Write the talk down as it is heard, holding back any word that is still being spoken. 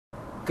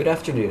Good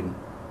afternoon.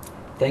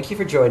 Thank you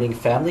for joining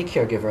Family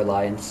Caregiver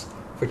Alliance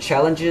for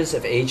Challenges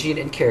of Aging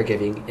and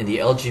Caregiving in the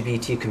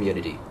LGBT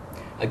Community,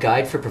 a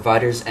guide for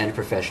providers and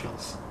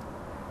professionals.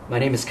 My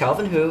name is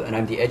Calvin Hu, and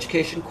I'm the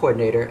Education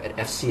Coordinator at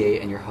FCA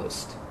and your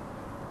host.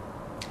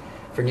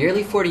 For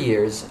nearly 40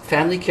 years,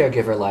 Family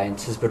Caregiver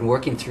Alliance has been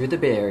working through the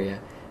Bay Area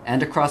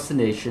and across the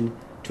nation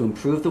to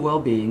improve the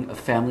well-being of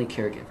family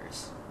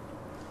caregivers.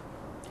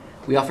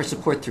 We offer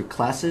support through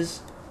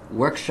classes,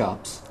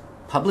 workshops,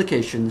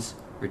 publications,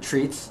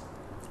 retreats,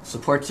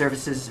 support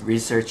services,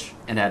 research,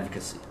 and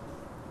advocacy.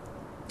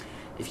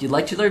 If you'd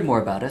like to learn more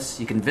about us,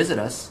 you can visit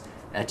us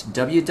at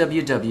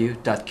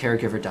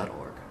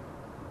www.caregiver.org.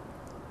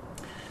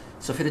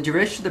 So for the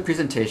duration of the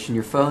presentation,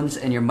 your phones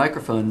and your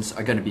microphones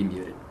are going to be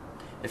muted.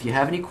 If you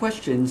have any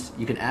questions,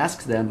 you can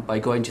ask them by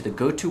going to the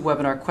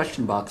GoToWebinar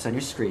question box on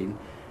your screen,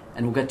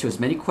 and we'll get to as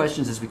many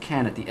questions as we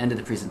can at the end of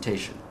the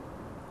presentation.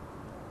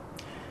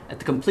 At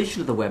the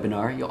completion of the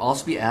webinar, you'll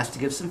also be asked to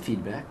give some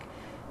feedback,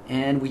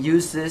 and we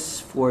use this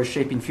for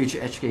shaping future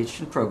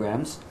education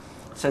programs,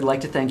 so I'd like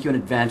to thank you in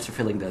advance for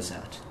filling those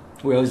out.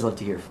 We always love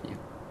to hear from you.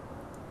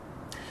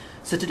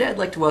 So today I'd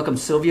like to welcome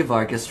Sylvia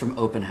Vargas from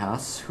Open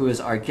House, who is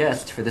our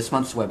guest for this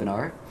month's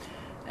webinar,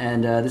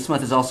 and this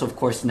month is also, of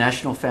course,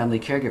 National Family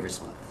Caregivers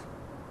Month.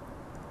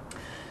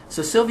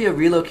 So Sylvia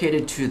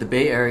relocated to the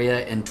Bay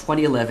Area in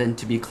 2011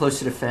 to be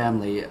closer to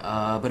family,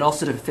 but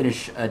also to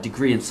finish a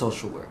degree in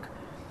social work.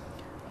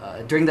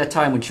 During that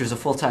time, when she was a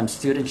full-time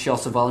student, she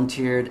also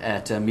volunteered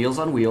at Meals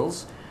on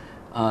Wheels,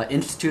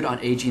 Institute on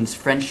Aging's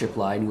Friendship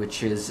Line,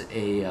 which is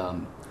a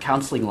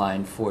counseling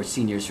line for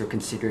seniors who are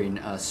considering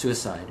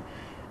suicide,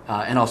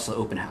 and also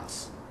Open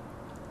House.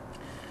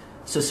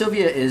 So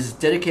Sylvia is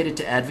dedicated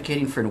to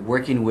advocating for and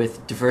working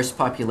with diverse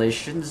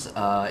populations,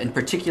 in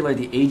particular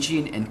the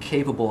aging and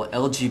capable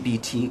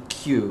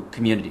LGBTQ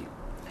community.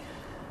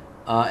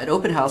 At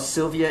Open House,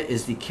 Sylvia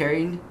is the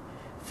Caring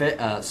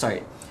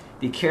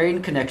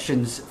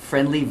Connections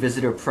Friendly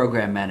Visitor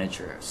Program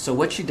Manager. So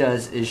what she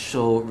does is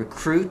she'll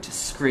recruit,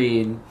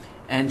 screen,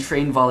 and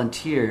train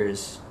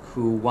volunteers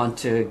who want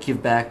to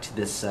give back to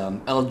this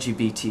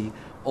LGBT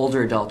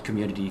older adult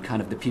community, kind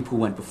of the people who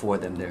went before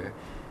them, their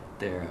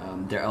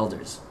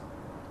elders.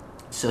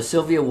 So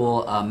Sylvia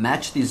will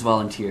match these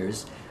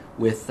volunteers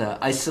with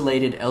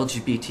isolated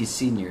LGBT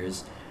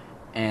seniors,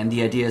 and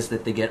the idea is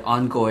that they get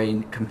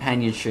ongoing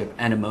companionship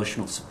and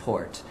emotional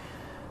support.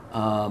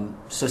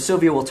 So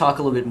Sylvia will talk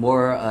a little bit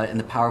more in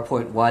the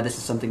PowerPoint why this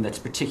is something that's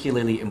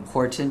particularly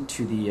important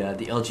to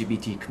the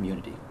LGBT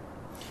community.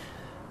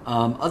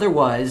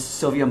 Otherwise,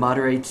 Sylvia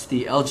moderates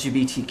the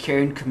LGBT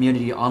Caring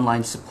Community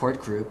online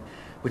support group,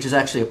 which is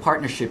actually a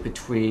partnership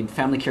between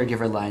Family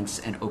Caregiver Alliance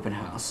and Open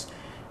House.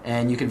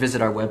 And you can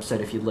visit our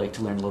website if you'd like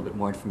to learn a little bit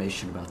more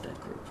information about that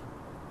group.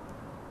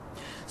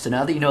 So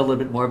now that you know a little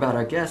bit more about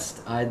our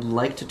guest, I'd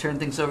like to turn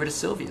things over to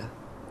Sylvia.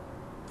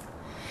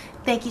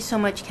 Thank you so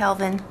much,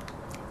 Calvin.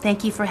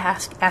 Thank you for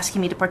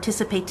asking me to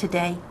participate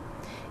today,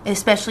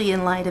 especially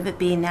in light of it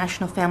being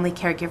National Family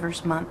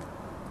Caregivers Month.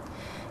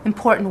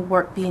 Important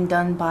work being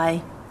done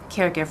by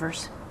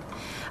caregivers.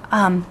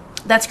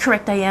 That's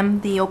correct, I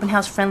am the Open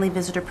House Friendly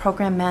Visitor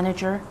Program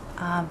Manager.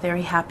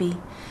 Very happy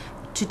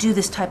to do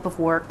this type of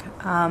work.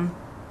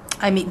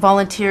 I meet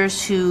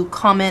volunteers who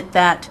comment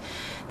that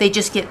they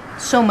just get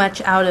so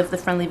much out of the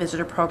Friendly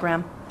Visitor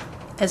Program,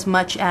 as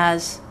much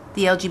as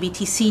the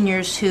LGBT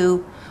seniors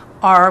who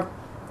are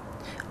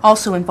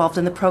also involved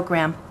in the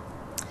program.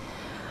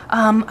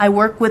 I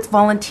work with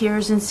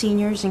volunteers and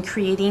seniors in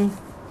creating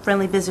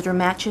friendly visitor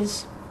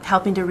matches,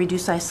 helping to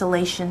reduce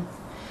isolation,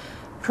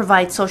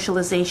 provide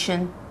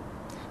socialization.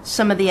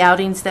 Some of the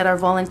outings that our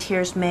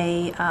volunteers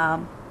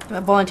and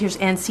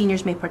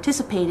seniors may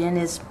participate in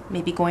is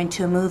maybe going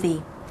to a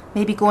movie,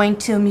 maybe going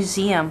to a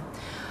museum,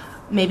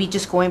 maybe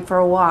just going for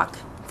a walk.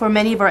 For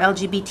many of our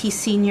LGBT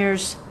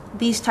seniors,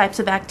 these types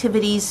of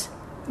activities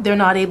they're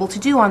not able to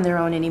do on their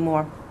own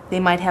anymore. They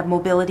might have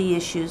mobility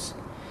issues.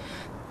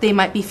 They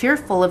might be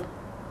fearful of,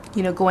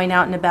 going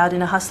out and about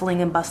in a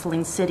hustling and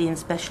bustling city, and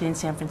especially in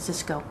San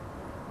Francisco.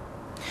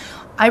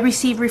 I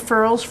receive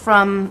referrals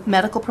from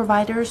medical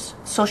providers,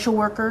 social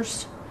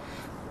workers,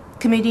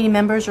 community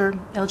members, or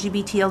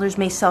LGBT elders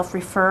may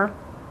self-refer.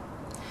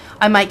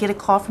 I might get a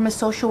call from a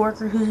social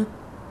worker who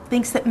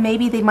thinks that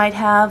maybe they might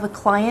have a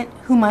client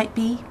who might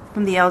be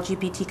from the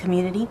LGBT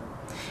community.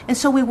 And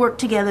so we work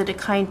together to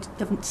kind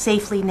of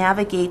safely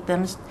navigate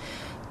them,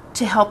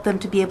 to help them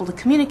to be able to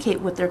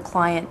communicate with their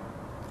client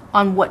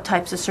on what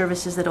types of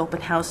services that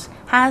Open House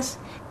has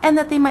and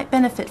that they might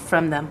benefit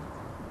from them.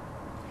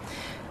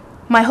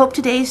 My hope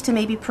today is to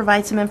maybe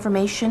provide some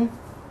information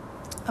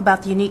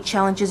about the unique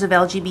challenges of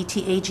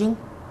LGBT aging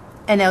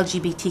and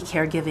LGBT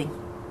caregiving.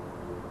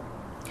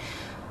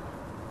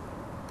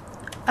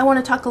 I want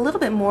to talk a little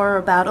bit more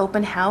about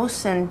Open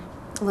House and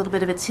a little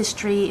bit of its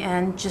history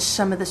and just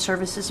some of the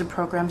services and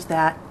programs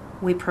that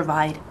we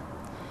provide.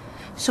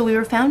 So we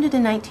were founded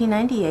in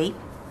 1998,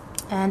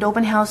 and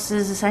Open House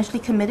is essentially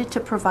committed to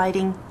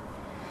providing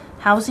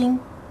housing,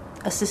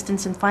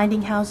 assistance in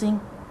finding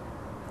housing,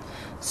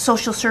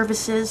 social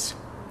services,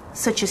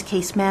 such as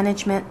case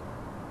management.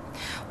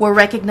 We're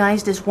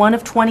recognized as one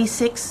of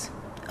 26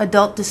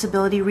 adult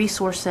disability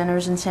resource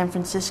centers in San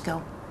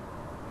Francisco.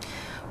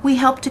 We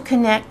help to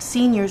connect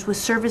seniors with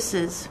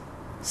services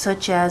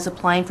such as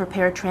applying for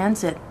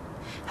paratransit,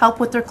 help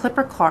with their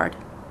Clipper card,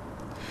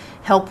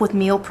 help with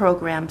meal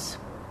programs,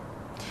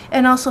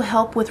 and also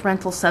help with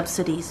rental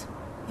subsidies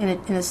in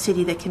a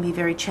city that can be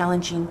very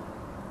challenging,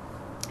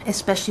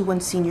 especially when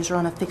seniors are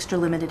on a fixed or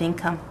limited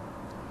income.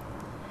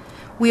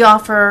 We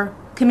offer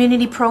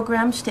community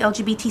programs to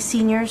LGBT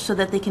seniors so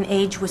that they can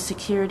age with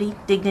security,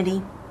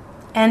 dignity,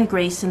 and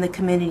grace in the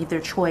community of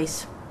their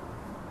choice.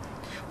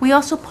 We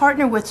also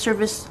partner with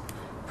service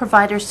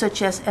providers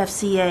such as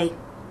FCA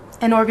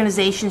and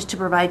organizations to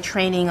provide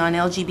training on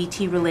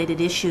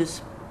LGBT-related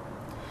issues.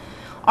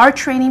 Our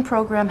training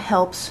program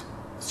helps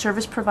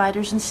service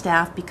providers and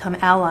staff become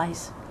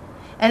allies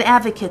and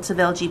advocates of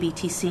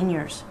LGBT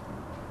seniors.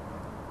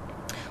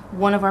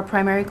 One of our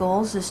primary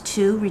goals is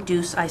to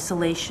reduce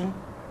isolation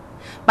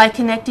by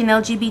connecting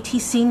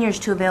LGBT seniors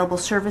to available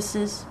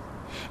services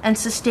and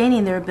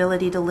sustaining their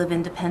ability to live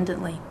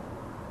independently.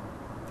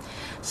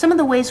 Some of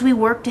the ways we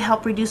work to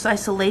help reduce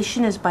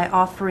isolation is by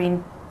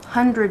offering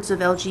hundreds of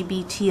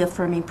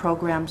LGBT-affirming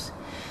programs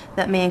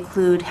that may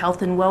include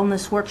health and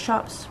wellness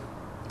workshops.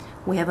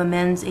 We have a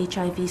men's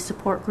HIV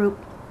support group,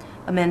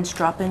 a men's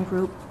drop-in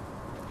group,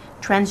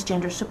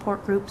 transgender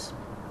support groups,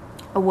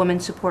 a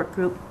women's support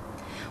group.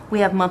 We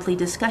have monthly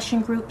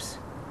discussion groups,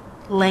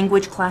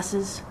 language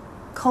classes,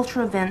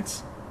 culture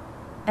events,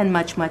 and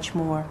much, much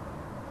more.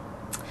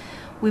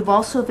 We've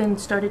also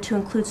started to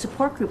include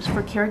support groups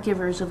for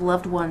caregivers of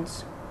loved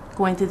ones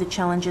going through the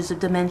challenges of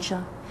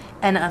dementia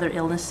and other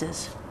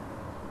illnesses.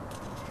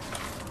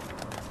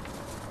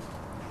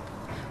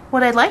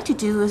 What I'd like to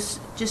do is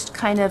just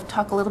kind of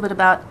talk a little bit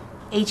about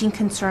aging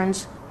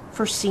concerns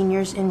for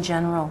seniors in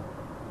general.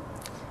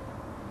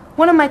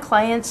 One of my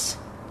clients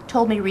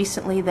told me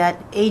recently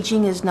that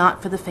aging is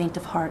not for the faint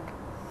of heart.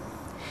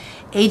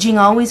 Aging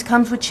always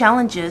comes with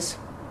challenges,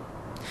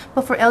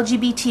 but for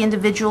LGBT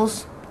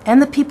individuals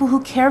and the people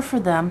who care for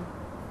them,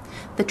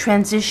 the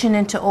transition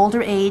into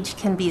older age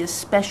can be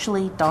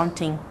especially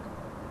daunting.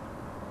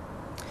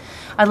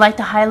 I'd like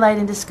to highlight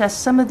and discuss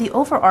some of the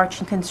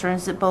overarching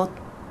concerns that both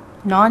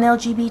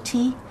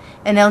non-LGBT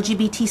and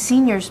LGBT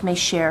seniors may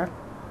share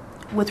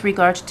with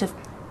regards to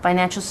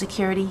financial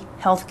security,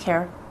 health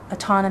care,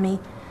 autonomy,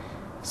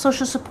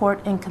 social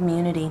support, and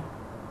community.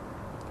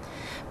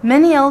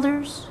 Many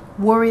elders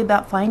worry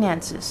about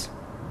finances.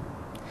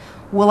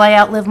 Will I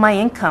outlive my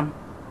income?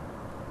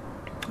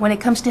 When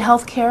it comes to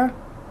health care,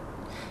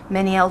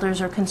 many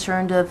elders are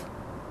concerned of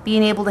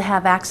being able to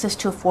have access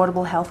to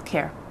affordable health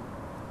care.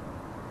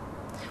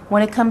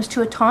 When it comes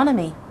to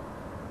autonomy,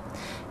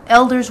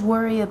 elders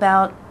worry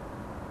about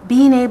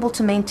being able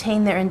to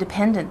maintain their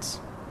independence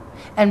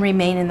and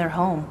remain in their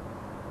home.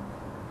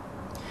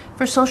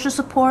 For social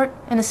support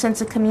and a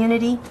sense of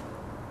community,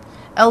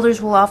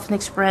 elders will often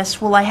express,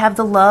 will I have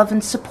the love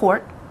and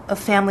support of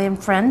family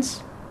and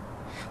friends?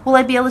 Will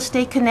I be able to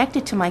stay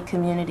connected to my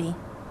community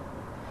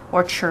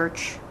or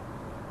church?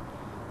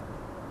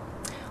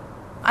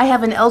 I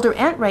have an elder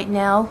aunt right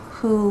now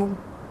who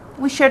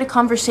we shared a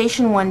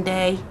conversation one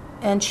day,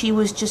 and she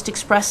was just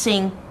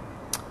expressing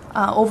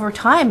over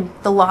time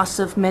the loss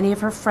of many of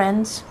her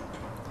friends,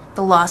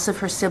 the loss of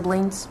her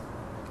siblings.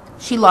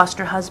 She lost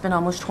her husband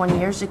almost 20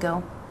 years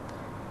ago,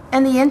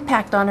 and the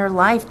impact on her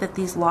life that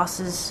these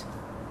losses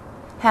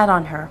had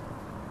on her.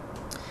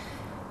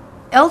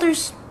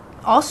 Elders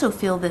also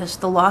feel this.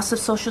 The loss of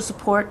social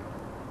support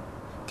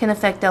can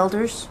affect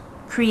elders,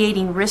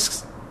 creating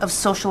risks of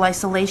social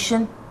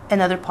isolation and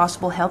other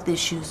possible health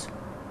issues.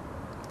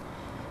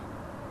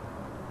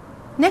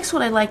 Next,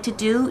 what I'd like to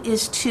do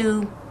is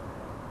to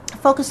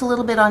focus a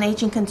little bit on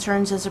aging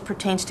concerns as it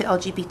pertains to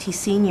LGBT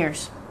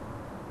seniors.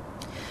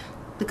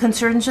 The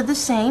concerns are the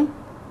same,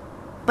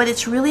 but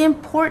it's really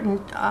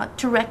important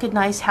to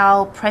recognize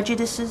how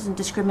prejudices and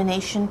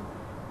discrimination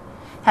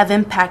have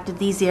impacted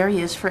these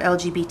areas for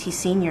LGBT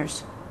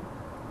seniors.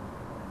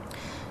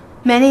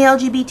 Many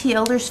LGBT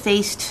elders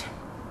faced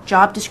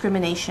job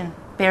discrimination,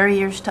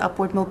 barriers to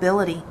upward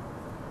mobility,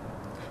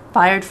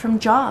 fired from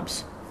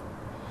jobs.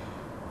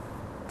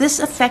 This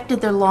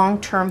affected their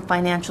long-term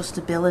financial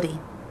stability.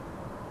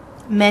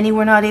 Many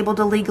were not able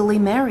to legally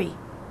marry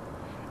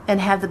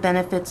and have the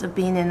benefits of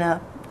being in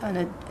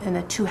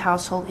a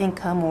two-household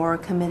income or a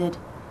committed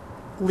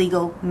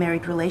legal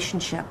married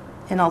relationship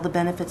and all the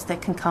benefits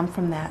that can come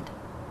from that.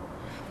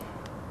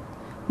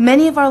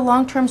 Many of our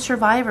long-term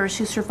survivors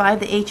who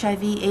survived the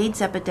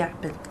HIV/AIDS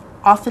epidemic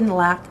often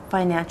lack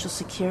financial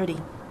security.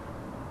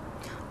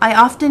 I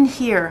often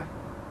hear,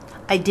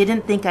 I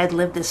didn't think I'd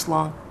live this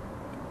long.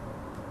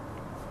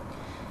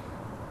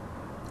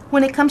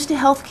 When it comes to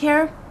health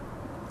care,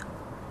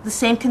 the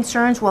same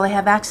concerns, will I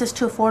have access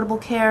to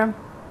affordable care?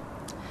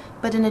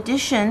 But in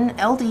addition,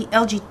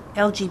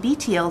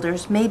 LGBT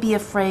elders may be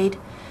afraid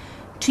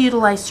to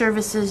utilize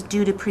services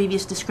due to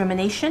previous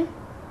discrimination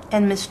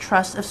and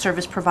mistrust of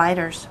service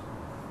providers.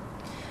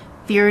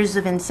 Fears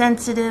of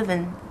insensitive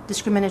and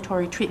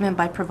discriminatory treatment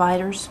by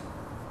providers.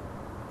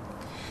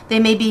 They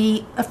may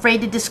be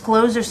afraid to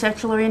disclose their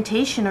sexual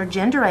orientation or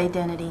gender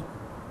identity,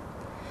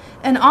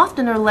 and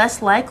often are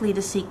less likely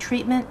to seek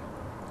treatment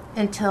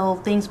until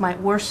things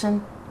might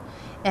worsen,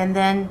 and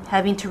then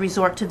having to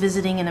resort to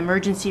visiting an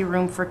emergency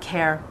room for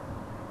care.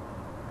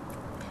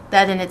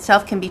 That in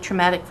itself can be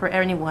traumatic for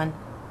anyone.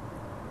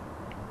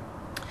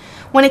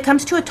 When it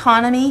comes to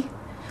autonomy,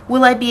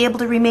 will I be able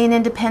to remain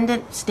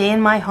independent, stay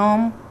in my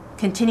home,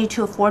 continue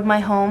to afford my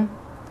home?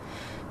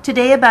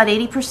 Today, about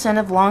 80%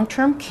 of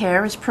long-term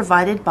care is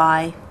provided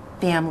by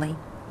family.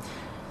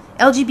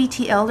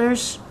 LGBT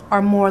elders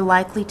are more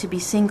likely to be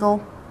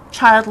single,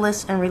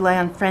 childless, and rely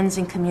on friends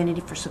and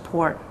community for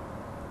support.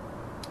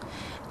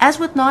 As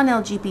with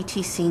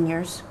non-LGBT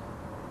seniors,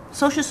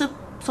 social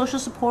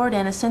support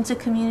and a sense of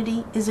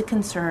community is a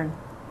concern.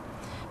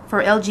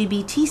 For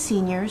LGBT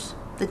seniors,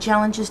 the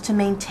challenges to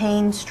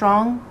maintain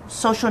strong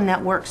social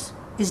networks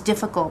is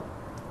difficult.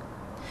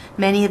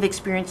 Many have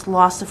experienced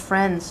loss of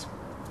friends.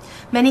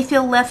 Many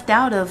feel left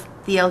out of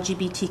the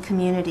LGBT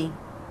community,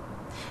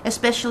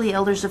 especially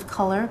elders of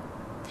color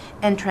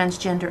and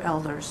transgender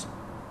elders.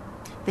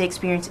 They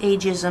experience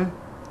ageism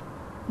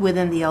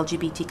within the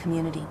LGBT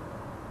community.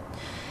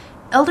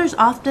 Elders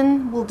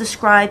often will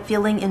describe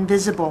feeling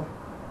invisible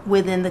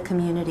within the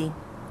community.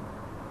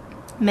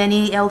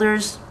 Many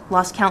elders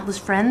lost countless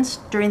friends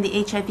during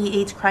the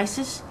HIV/AIDS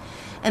crisis,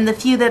 and the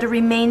few that are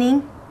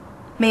remaining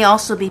may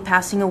also be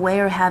passing away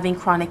or having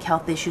chronic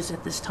health issues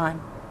at this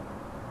time.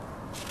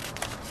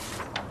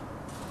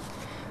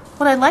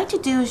 What I'd like to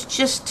do is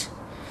just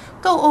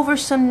go over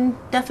some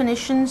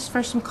definitions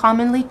for some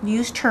commonly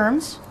used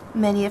terms.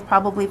 Many have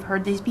probably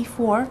heard these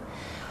before.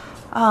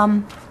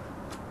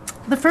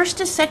 The first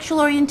is sexual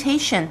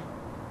orientation,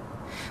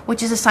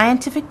 which is a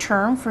scientific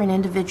term for an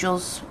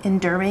individual's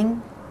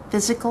enduring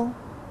physical,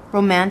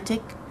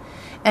 romantic,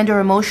 and/or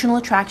emotional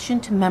attraction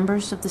to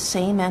members of the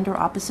same and/or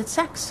opposite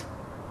sex.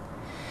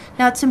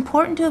 Now, it's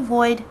important to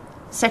avoid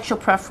sexual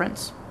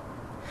preference,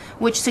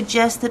 which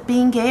suggests that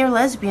being gay or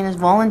lesbian is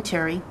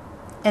voluntary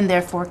and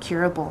therefore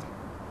curable.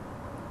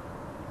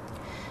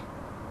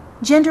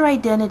 Gender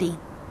identity,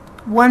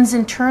 one's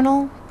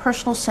internal,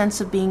 personal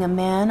sense of being a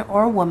man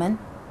or a woman,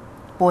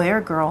 boy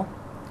or girl.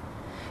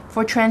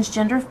 For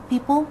transgender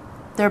people,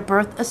 their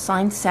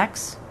birth-assigned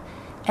sex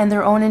and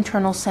their own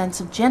internal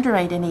sense of gender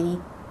identity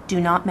do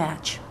not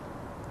match.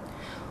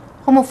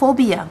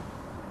 Homophobia,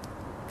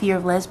 fear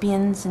of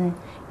lesbians and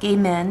gay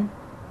men.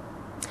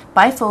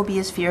 Biphobia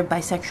is fear of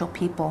bisexual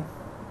people.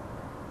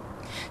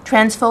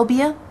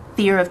 Transphobia,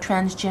 fear of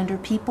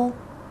transgender people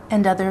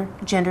and other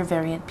gender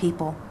variant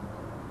people.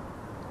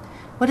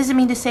 What does it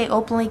mean to say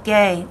openly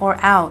gay or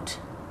out?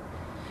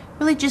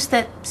 Really just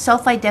that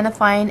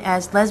self-identifying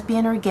as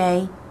lesbian or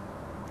gay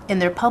in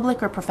their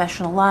public or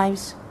professional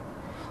lives,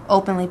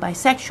 openly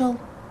bisexual,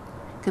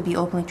 could be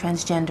openly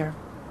transgender.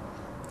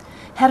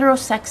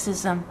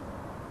 Heterosexism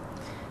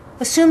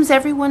assumes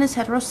everyone is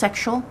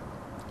heterosexual,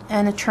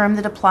 and a term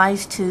that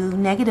applies to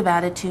negative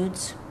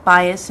attitudes,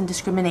 bias, and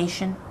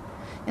discrimination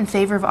in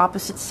favor of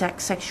opposite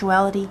sex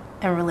sexuality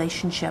and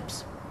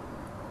relationships.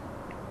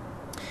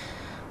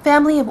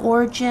 Family of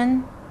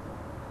origin,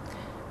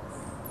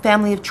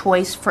 family of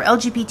choice. For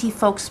LGBT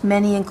folks,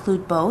 many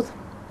include both.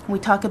 When we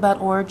talk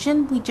about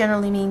origin, we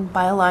generally mean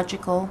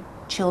biological,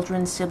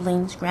 children,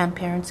 siblings,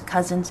 grandparents,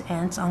 cousins,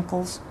 aunts,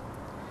 uncles.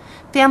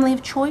 Family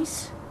of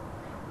choice,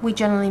 we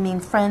generally mean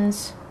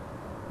friends,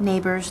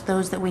 neighbors,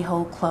 those that we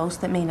hold close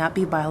that may not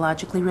be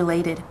biologically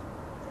related.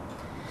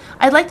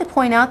 I'd like to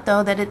point out,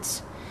 though, that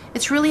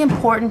it's really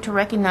important to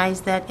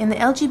recognize that in the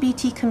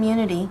LGBT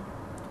community,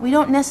 we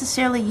don't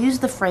necessarily use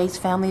the phrase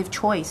family of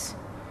choice,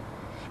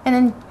 and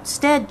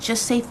instead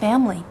just say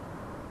family.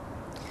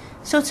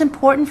 So it's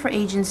important for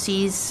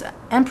agencies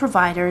and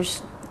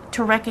providers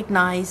to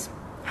recognize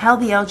how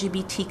the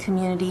LGBT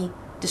community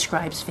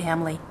describes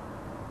family,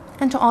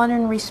 and to honor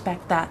and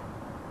respect that.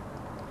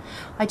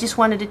 I just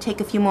wanted to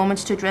take a few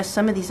moments to address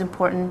some of these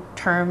important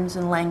terms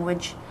and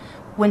language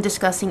when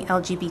discussing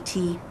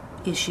LGBT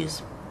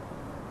issues.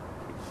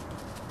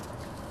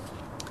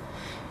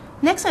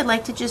 Next, I'd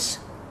like to just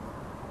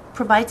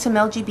provide some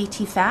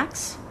LGBT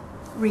facts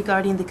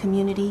regarding the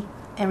community,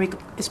 and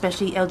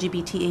especially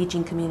LGBT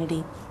aging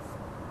community.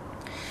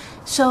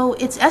 So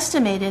it's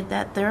estimated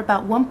that there are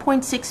about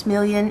 1.6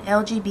 million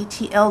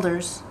LGBT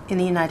elders in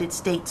the United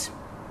States.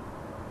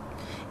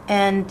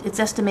 And it's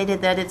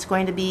estimated that it's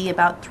going to be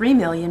about 3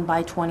 million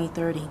by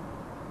 2030.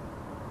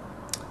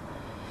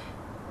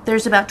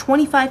 There's about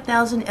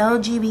 25,000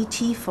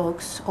 LGBT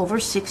folks over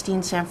 60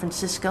 in San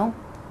Francisco.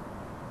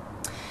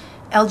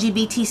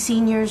 LGBT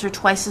seniors are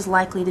twice as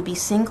likely to be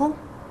single,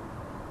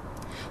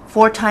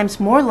 4 times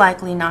more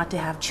likely not to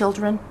have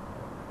children.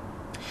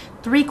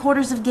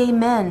 3/4 of gay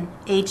men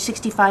aged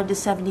 65 to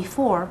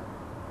 74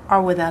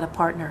 are without a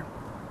partner.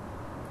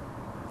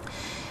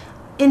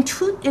 In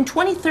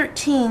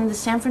 2013, the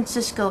San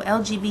Francisco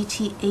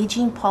LGBT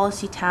Aging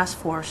Policy Task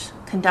Force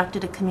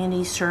conducted a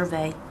community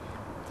survey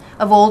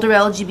of older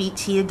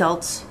LGBT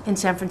adults in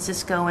San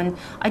Francisco, and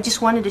I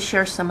just wanted to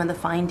share some of the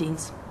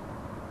findings.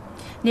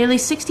 Nearly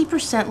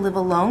 60% live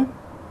alone.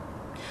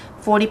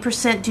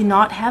 40% do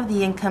not have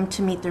the income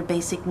to meet their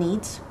basic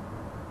needs.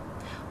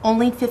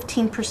 Only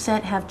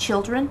 15% have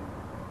children.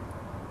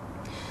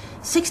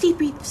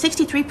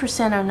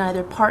 63% are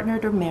neither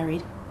partnered or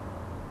married.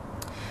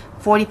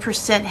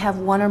 40% have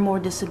one or more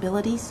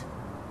disabilities.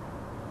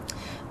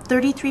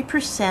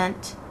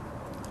 33%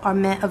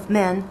 of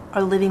men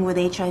are living with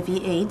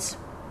HIV/AIDS,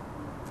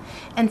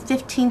 and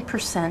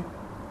 15%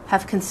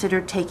 have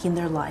considered taking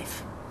their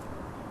life.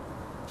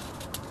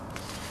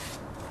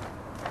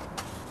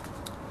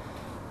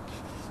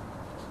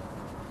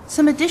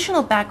 Some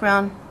additional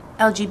background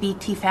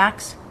LGBT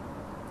facts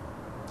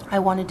I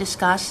want to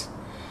discuss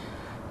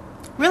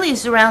really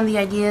is around the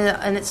idea,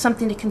 and it's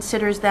something to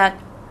consider, is that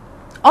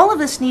all of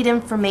us need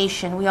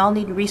information. We all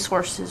need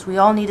resources. We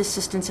all need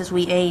assistance as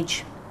we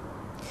age.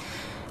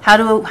 How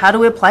do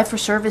we apply for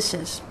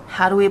services?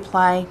 How do we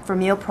apply for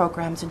meal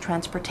programs and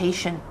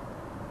transportation?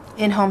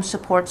 In-home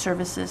support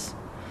services.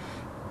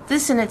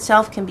 This in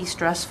itself can be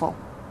stressful,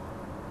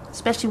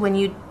 especially when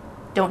you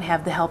don't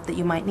have the help that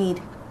you might need.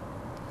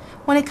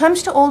 When it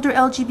comes to older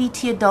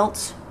LGBT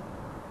adults,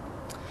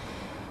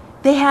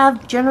 they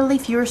have generally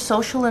fewer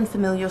social and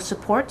familial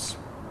supports,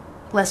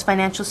 less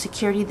financial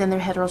security than their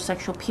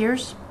heterosexual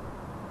peers,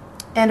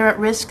 and are at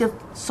risk of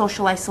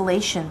social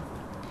isolation,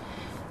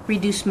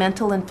 reduced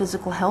mental and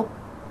physical health,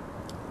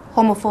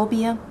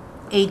 homophobia,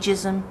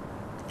 ageism,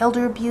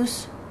 elder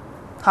abuse,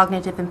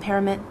 cognitive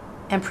impairment,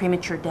 and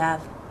premature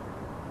death.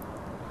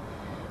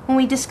 When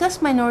we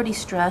discuss minority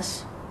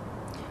stress,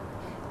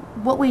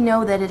 what we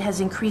know that it has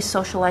increased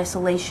social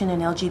isolation in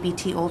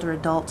LGBT older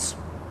adults.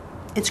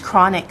 It's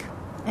chronic,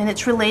 and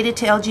it's related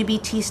to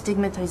LGBT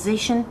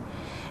stigmatization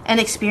and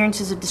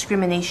experiences of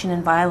discrimination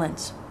and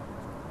violence.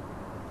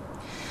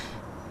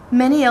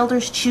 Many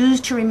elders choose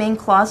to remain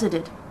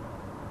closeted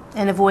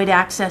and avoid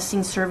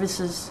accessing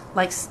services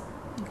like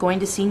going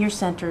to senior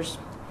centers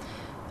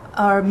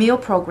or meal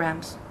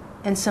programs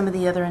and some of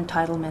the other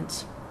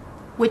entitlements,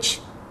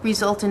 which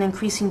result in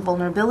increasing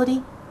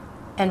vulnerability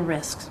and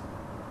risks.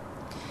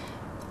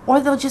 Or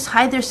they'll just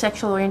hide their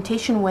sexual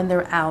orientation when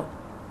they're out,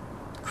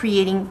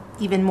 creating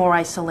even more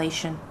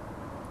isolation.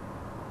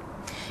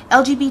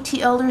 LGBT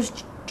elders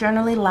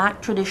generally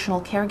lack traditional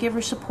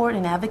caregiver support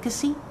and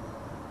advocacy.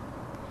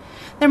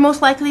 They're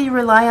most likely to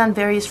rely on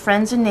various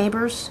friends and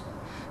neighbors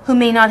who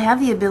may not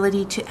have the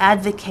ability to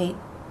advocate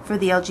for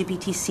the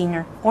LGBT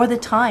senior or the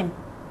time.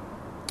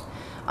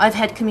 I've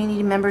had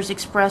community members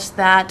express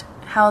that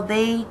how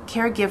they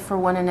caregive for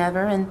one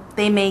another, and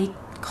they may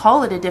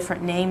call it a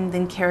different name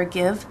than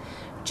caregive,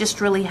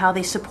 just really how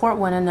they support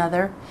one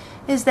another,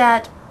 is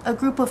that a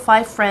group of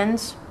 5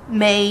 friends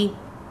may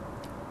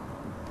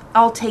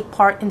all take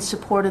part in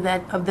support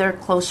of their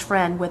close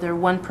friend, whether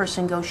one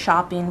person goes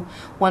shopping,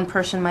 one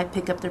person might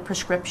pick up their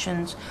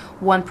prescriptions,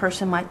 one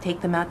person might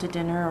take them out to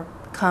dinner or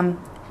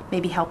come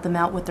maybe help them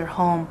out with their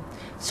home.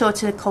 So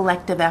it's a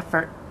collective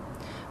effort.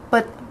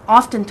 But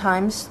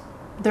oftentimes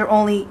they're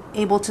only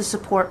able to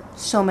support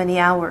so many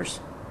hours.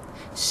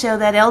 So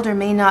that elder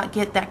may not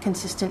get that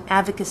consistent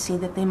advocacy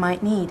that they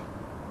might need.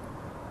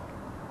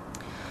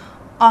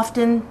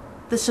 Often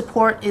the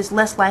support is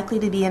less likely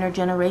to be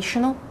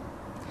intergenerational.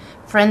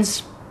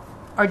 Friends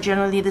are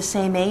generally the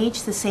same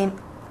age, the same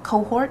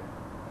cohort,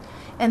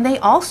 and they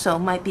also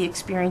might be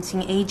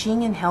experiencing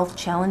aging and health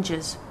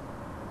challenges.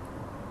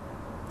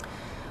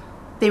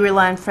 They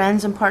rely on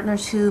friends and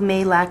partners who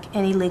may lack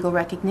any legal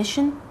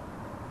recognition.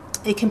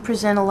 It can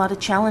present a lot of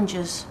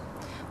challenges.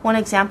 One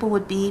example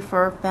would be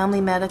for Family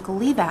Medical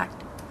Leave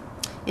Act.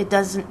 It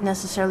doesn't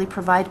necessarily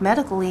provide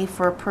medical leave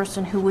for a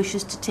person who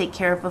wishes to take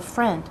care of a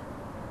friend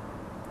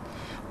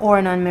or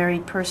an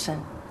unmarried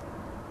person.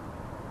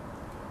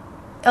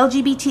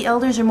 LGBT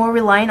elders are more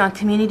reliant on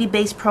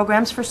community-based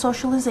programs for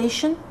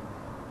socialization.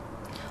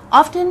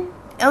 Often,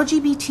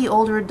 LGBT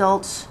older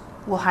adults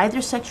will hide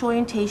their sexual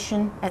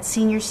orientation at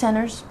senior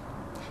centers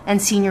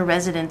and senior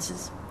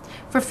residences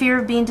for fear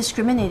of being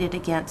discriminated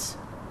against.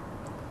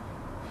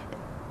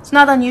 It's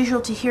not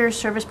unusual to hear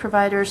service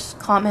providers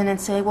comment and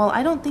say, well,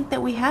 I don't think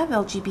that we have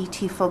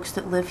LGBT folks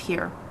that live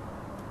here.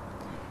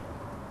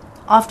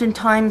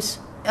 Oftentimes,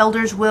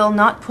 elders will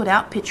not put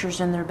out pictures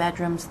in their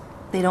bedrooms.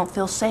 They don't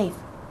feel safe.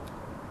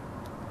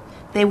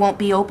 They won't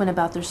be open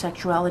about their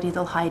sexuality.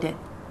 They'll hide it.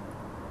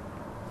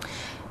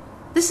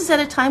 This is at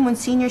a time when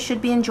seniors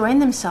should be enjoying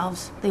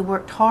themselves. They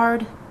worked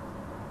hard,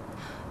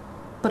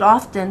 but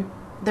often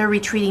they're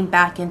retreating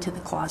back into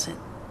the closet.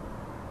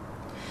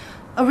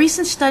 A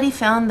recent study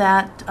found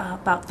that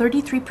about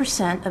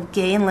 33% of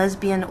gay and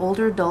lesbian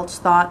older adults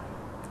thought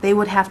they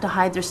would have to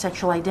hide their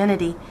sexual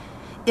identity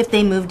if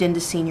they moved into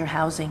senior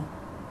housing.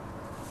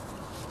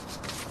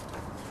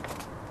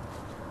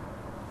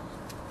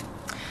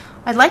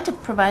 I'd like to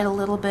provide a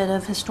little bit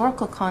of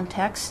historical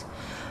context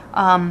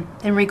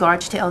in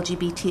regards to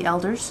LGBT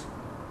elders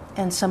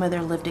and some of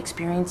their lived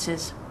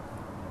experiences.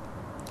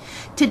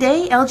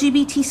 Today's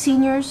LGBT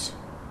seniors,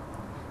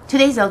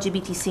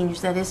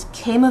 that is,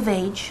 came of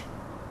age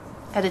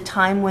at a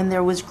time when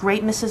there was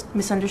great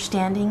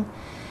misunderstanding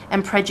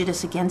and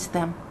prejudice against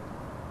them.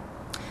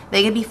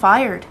 They could be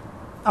fired,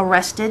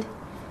 arrested,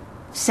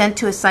 sent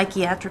to a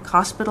psychiatric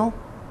hospital,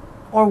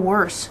 or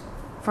worse,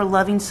 for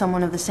loving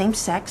someone of the same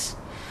sex,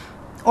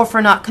 or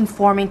for not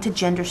conforming to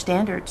gender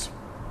standards.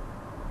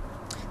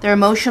 Their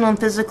emotional and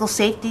physical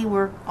safety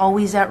were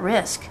always at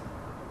risk.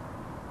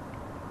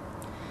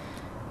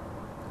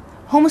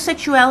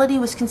 Homosexuality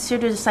was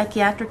considered a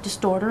psychiatric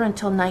disorder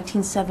until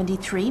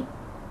 1973,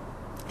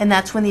 and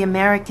that's when the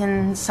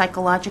American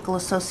Psychological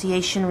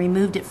Association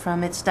removed it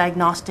from its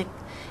diagnostic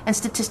and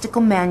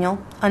statistical manual,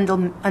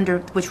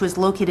 which was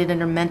located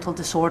under mental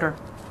disorder.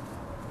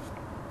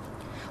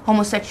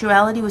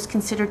 Homosexuality was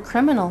considered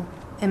criminal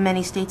in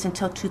many states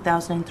until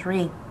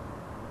 2003.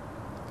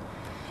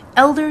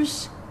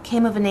 Elders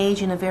came of an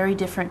age in a very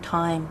different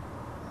time.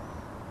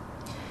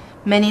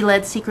 Many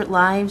led secret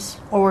lives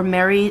or were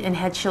married and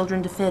had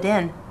children to fit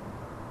in.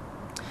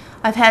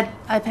 I've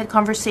had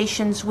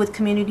conversations with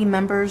community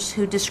members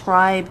who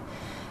describe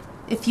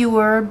if you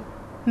were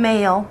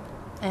male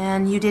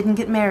and you didn't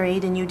get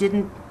married and you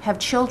didn't have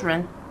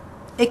children,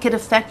 it could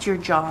affect your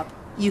job.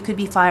 You could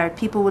be fired.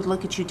 People would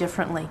look at you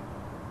differently.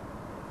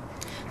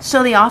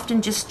 So they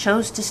often just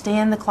chose to stay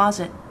in the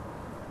closet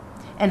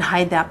and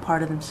hide that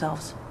part of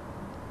themselves.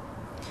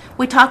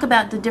 We talk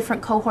about the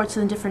different cohorts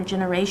and the different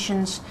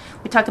generations.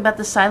 We talk about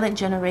the silent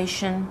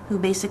generation who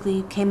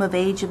basically came of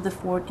age in their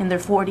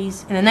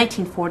 40s, in the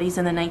 1940s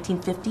and the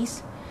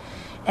 1950s.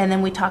 And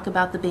then we talk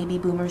about the baby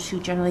boomers who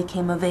generally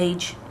came of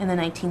age in the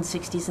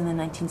 1960s and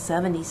the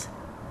 1970s.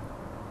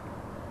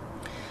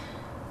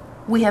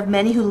 We have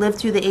many who lived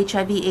through the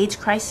HIV/AIDS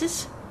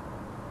crisis,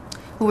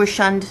 who were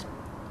shunned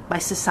by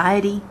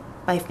society,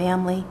 by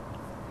family,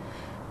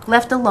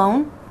 left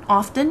alone,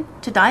 often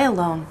to die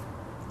alone.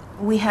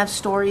 We have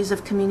stories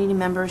of community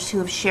members who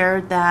have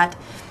shared that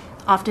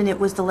often it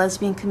was the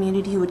lesbian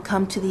community who would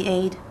come to the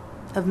aid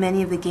of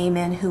many of the gay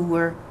men who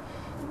were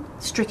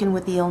stricken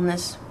with the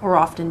illness or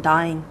often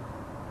dying.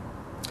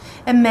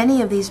 And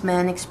many of these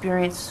men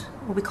experience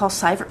what we call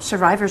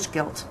survivor's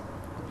guilt.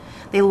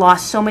 They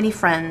lost so many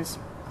friends.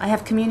 I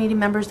have community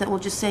members that will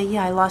just say,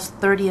 yeah, I lost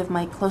 30 of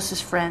my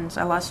closest friends.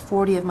 I lost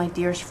 40 of my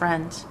dearest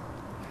friends.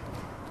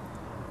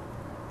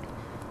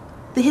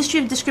 The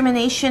history of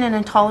discrimination and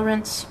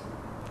intolerance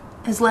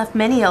has left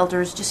many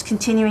elders just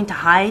continuing to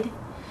hide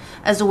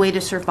as a way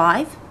to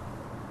survive.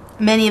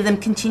 Many of them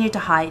continue to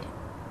hide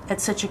at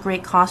such a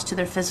great cost to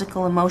their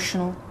physical,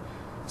 emotional,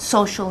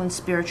 social, and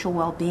spiritual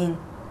well-being.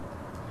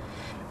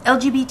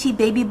 LGBT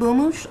baby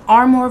boomers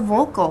are more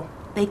vocal.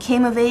 They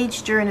came of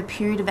age during a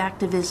period of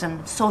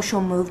activism, social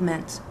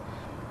movements,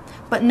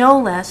 but no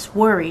less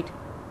worried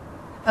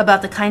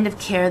about the kind of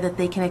care that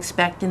they can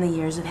expect in the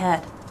years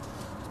ahead.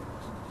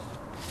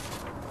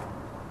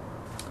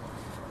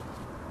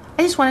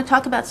 I just want to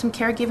talk about some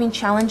caregiving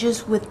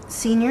challenges with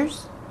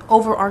seniors,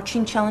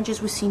 overarching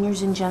challenges with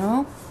seniors in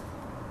general.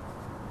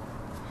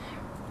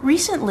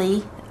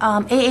 Recently,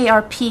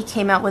 AARP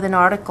came out with an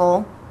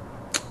article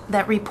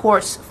that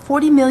reports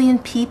 40 million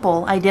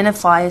people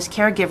identify as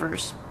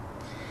caregivers,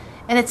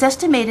 and it's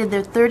estimated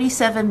that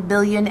 37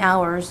 billion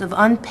hours of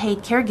unpaid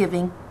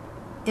caregiving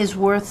is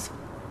worth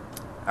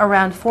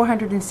around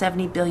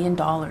 $470 billion.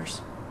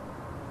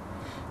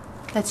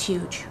 That's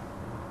huge.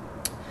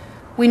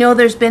 We know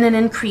there's been an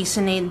increase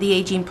in the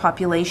aging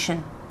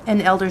population and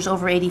elders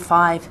over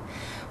 85,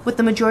 with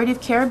the majority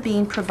of care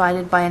being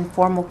provided by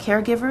informal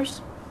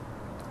caregivers,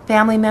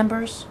 family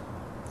members,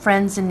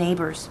 friends, and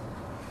neighbors.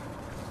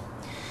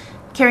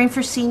 Caring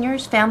for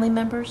seniors, family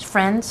members,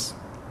 friends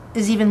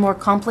is even more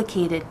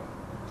complicated,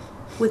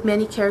 with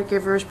many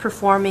caregivers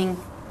performing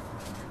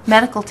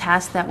medical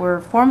tasks that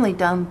were formerly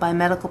done by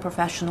medical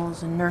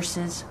professionals and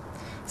nurses,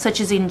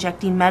 such as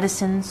injecting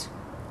medicines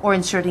or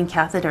inserting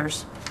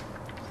catheters.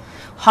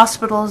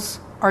 Hospitals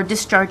are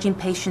discharging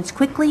patients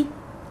quickly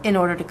in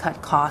order to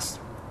cut costs.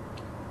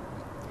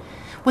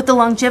 With the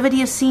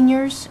longevity of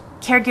seniors,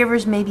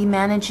 caregivers may be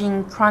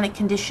managing chronic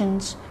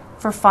conditions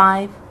for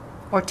 5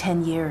 or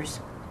 10 years.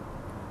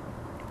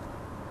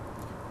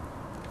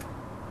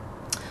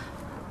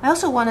 I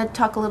also want to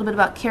talk a little bit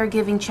about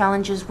caregiving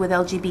challenges with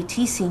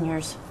LGBT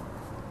seniors.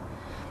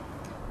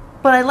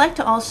 But I'd like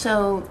to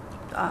also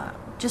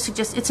just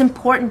suggest it's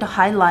important to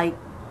highlight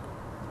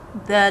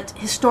that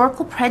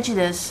historical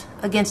prejudice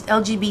against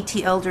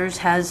LGBT elders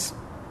has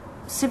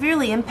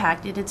severely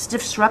impacted, it's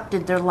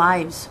disrupted their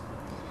lives,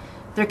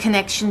 their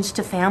connections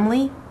to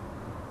family,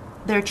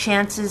 their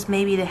chances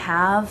maybe to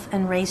have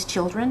and raise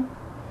children,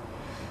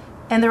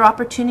 and their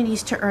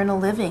opportunities to earn a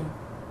living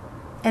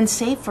and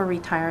save for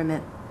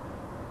retirement.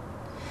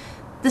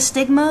 The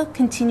stigma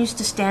continues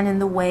to stand in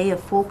the way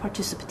of full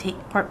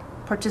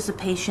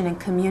participation in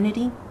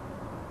community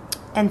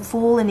and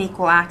full and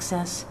equal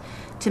access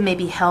to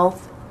maybe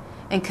health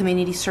and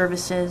community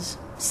services,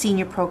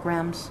 senior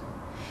programs,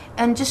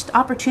 and just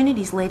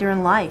opportunities later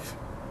in life.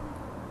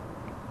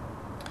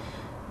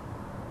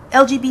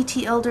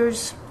 LGBT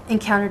elders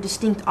encounter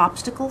distinct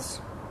obstacles.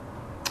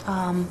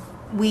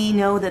 We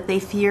know that they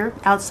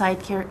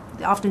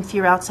often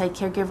fear outside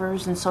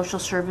caregivers and social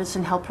service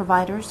and health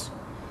providers.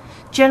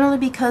 generally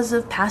because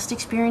of past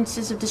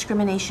experiences of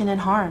discrimination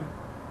and harm.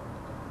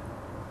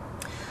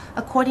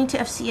 According to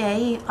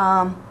FCA,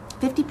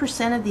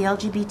 50% of the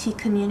LGBT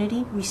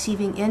community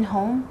receiving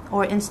in-home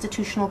or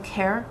institutional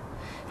care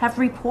have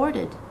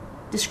reported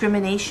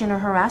discrimination or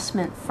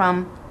harassment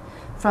from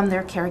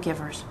their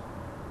caregivers.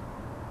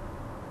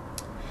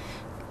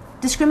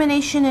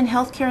 Discrimination in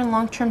healthcare and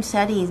long-term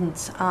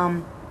settings.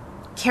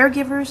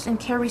 Caregivers and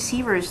care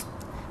receivers,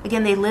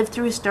 again, they live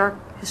through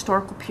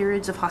historical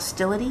periods of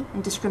hostility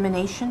and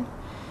discrimination,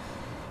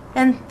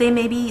 and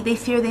they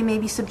fear they may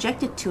be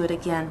subjected to it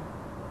again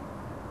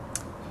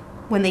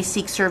when they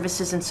seek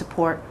services and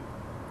support.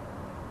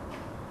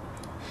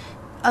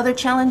 Other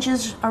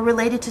challenges are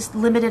related to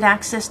limited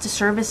access to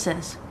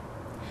services.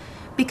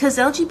 Because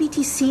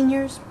LGBT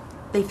seniors,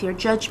 they fear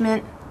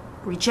judgment,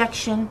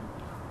 rejection,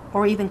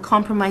 or even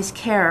compromised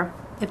care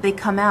if they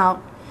come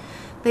out,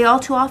 they all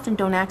too often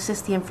don't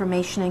access the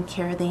information and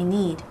care they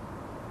need.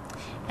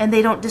 And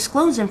they don't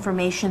disclose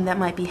information that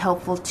might be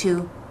helpful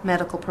to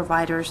medical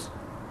providers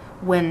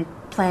when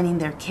planning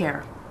their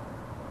care.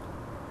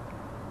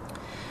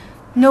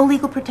 No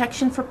legal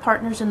protection for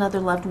partners and other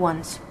loved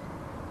ones.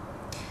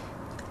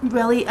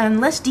 Really,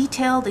 unless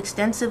detailed,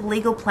 extensive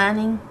legal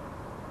planning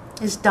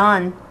is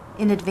done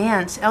in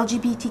advance,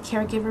 LGBT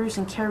caregivers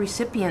and care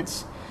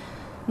recipients'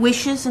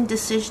 wishes and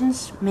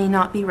decisions may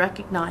not be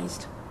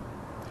recognized,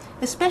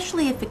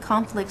 especially if it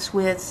conflicts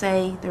with,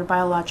 say, their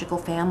biological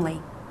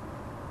family.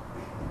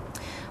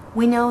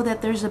 We know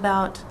that there's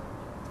about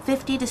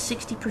 50 to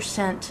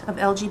 60% of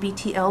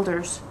LGBT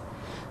elders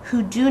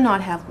who do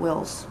not have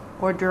wills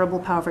or durable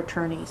power of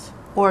attorneys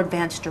or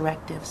advance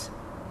directives.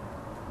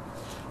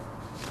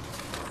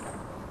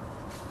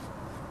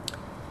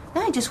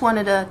 Now I just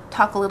wanted to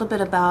talk a little bit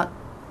about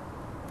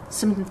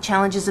some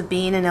challenges of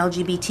being an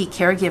LGBT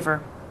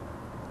caregiver.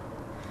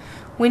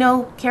 We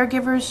know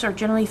caregivers are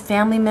generally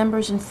family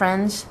members and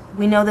friends.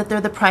 We know that they're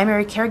the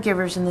primary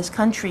caregivers in this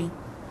country.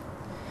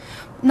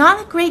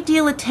 Not a great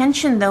deal of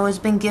attention, though, has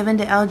been given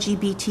to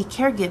LGBT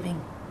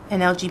caregiving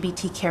and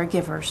LGBT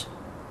caregivers.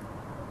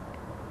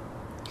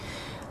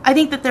 I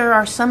think that there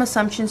are some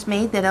assumptions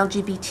made that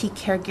LGBT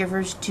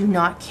caregivers do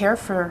not care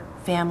for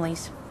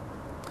families.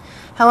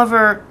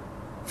 However,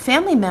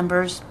 family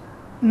members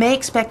may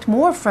expect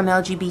more from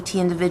LGBT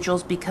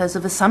individuals because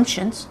of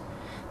assumptions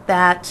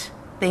that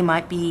they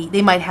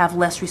might have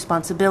less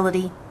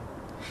responsibility,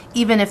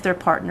 even if they're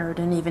partnered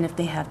and even if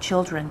they have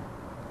children.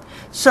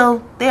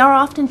 So they are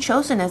often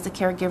chosen as the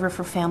caregiver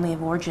for family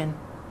of origin.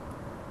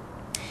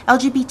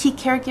 LGBT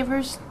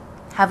caregivers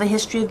have a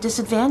history of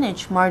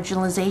disadvantage,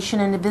 marginalization,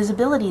 and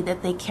invisibility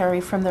that they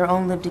carry from their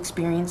own lived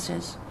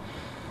experiences.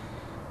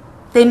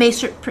 They may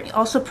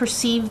also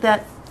perceive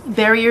that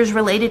barriers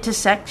related to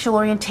sexual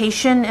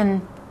orientation,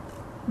 and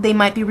they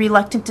might be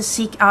reluctant to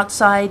seek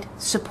outside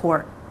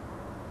support,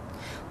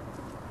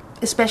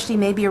 especially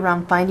maybe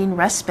around finding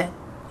respite.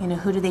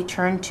 Who do they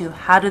turn to?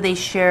 How do they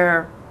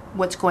share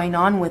what's going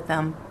on with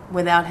them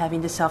without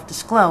having to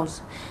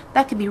self-disclose?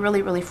 That could be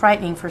really, really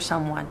frightening for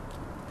someone.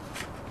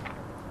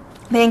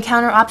 They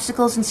encounter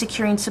obstacles in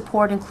securing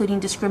support, including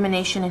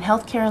discrimination in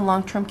healthcare and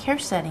long-term care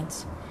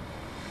settings.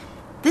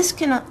 This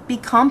can be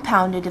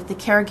compounded if the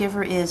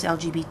caregiver is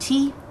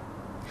LGBT,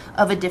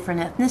 of a different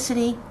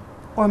ethnicity,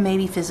 or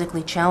maybe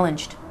physically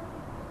challenged.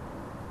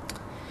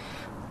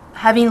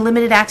 Having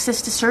limited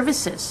access to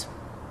services,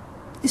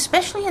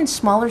 especially in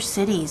smaller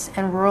cities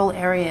and rural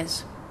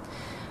areas.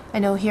 I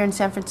know here in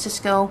San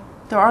Francisco,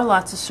 there are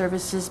lots of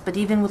services, but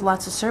even with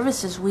lots of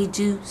services, we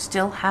do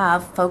still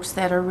have folks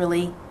that are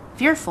really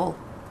fearful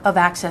of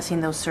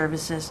accessing those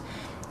services.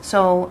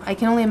 So I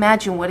can only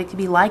imagine what it could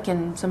be like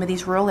in some of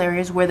these rural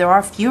areas where there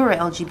are fewer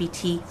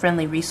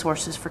LGBT-friendly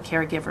resources for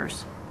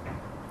caregivers.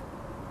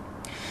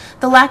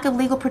 The lack of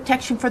legal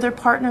protection for their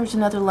partners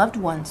and other loved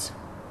ones.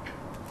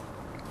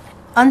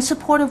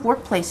 Unsupportive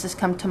workplaces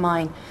come to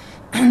mind.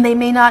 They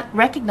may not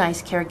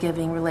recognize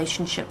caregiving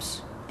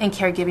relationships and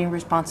caregiving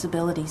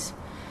responsibilities,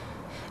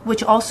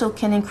 which also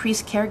can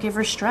increase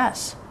caregiver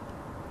stress.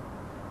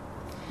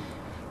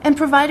 And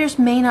providers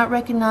may not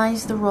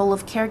recognize the role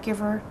of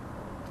caregiver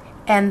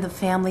and the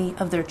family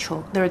of their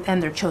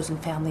chosen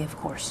family, of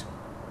course.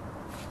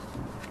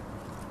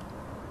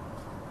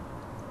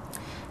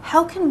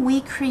 How can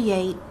we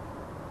create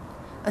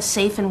a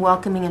safe and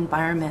welcoming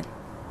environment?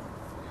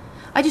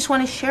 I just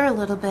want to share a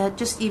little bit,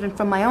 just even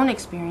from my own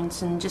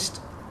experience, and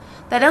just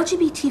that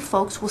LGBT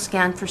folks will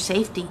scan for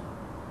safety,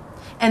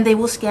 and they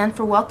will scan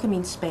for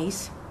welcoming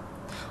space.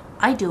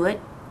 I do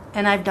it,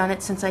 and I've done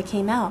it since I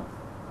came out.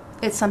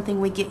 It's something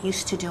we get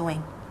used to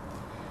doing.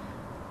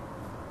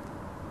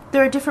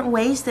 There are different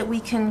ways that we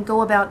can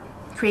go about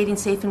creating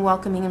safe and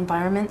welcoming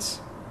environments,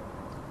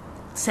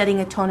 setting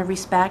a tone of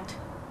respect,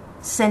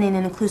 sending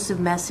an inclusive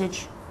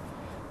message,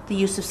 the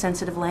use of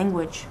sensitive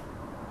language.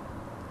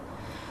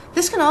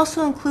 This can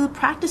also include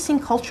practicing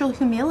cultural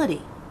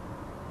humility,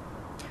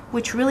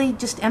 which really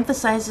just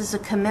emphasizes a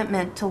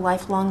commitment to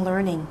lifelong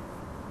learning.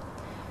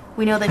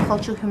 We know that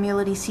cultural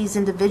humility sees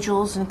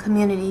individuals and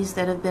communities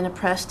that have been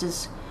oppressed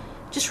as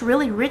just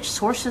really rich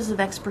sources of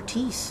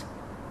expertise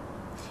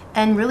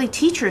and really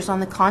teachers on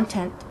the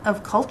content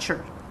of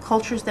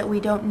cultures that we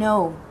don't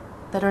know,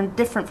 that are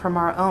different from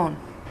our own.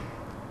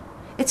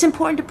 It's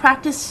important to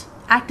practice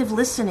active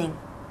listening,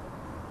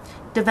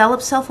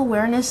 develop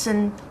self-awareness,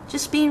 and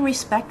just being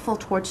respectful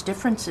towards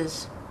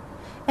differences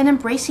and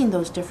embracing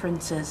those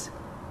differences.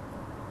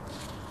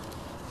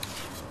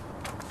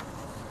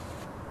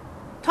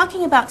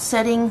 Talking about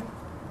setting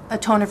a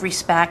tone of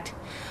respect,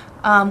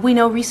 we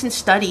know recent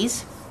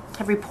studies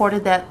have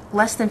reported that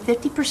less than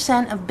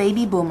 50% of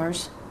baby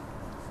boomers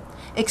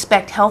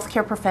expect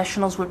healthcare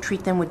professionals will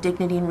treat them with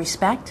dignity and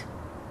respect.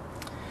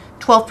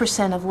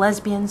 12% of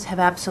lesbians have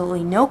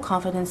absolutely no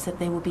confidence that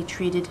they will be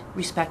treated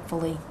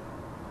respectfully.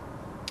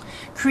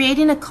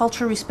 Creating a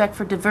culture of respect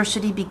for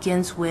diversity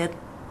begins with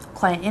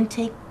client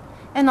intake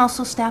and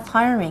also staff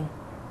hiring.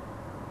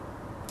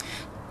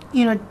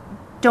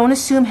 Don't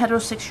assume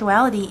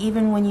heterosexuality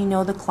even when you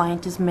know the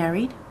client is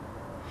married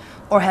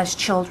or has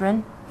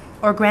children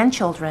or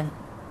grandchildren.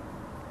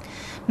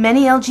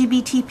 Many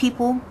LGBT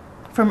people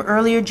from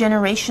earlier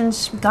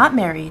generations got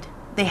married,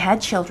 they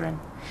had children,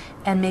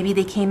 and maybe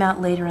they came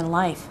out later in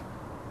life.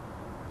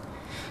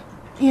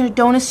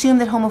 Don't assume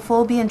that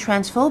homophobia and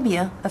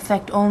transphobia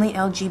affect only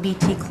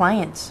LGBT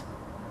clients.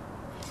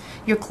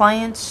 Your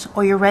clients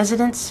or your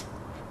residents,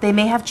 they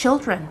may have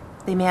children,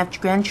 they may have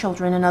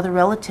grandchildren and other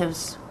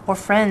relatives or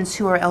friends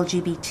who are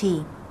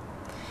LGBT.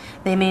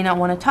 They may not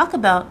want to talk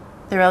about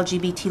their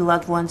LGBT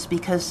loved ones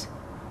because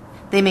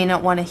they may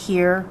not want to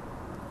hear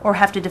or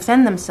have to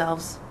defend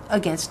themselves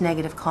against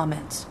negative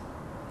comments.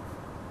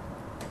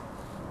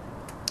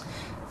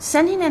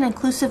 Sending an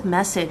inclusive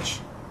message.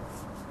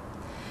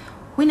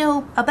 We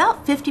know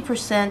about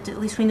 50%, at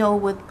least we know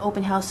with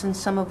Open House and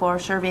some of our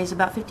surveys,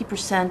 about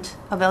 50%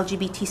 of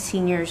LGBT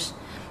seniors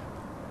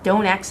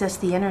don't access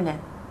the internet.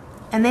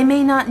 And they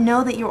may not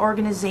know that your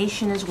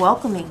organization is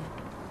welcoming.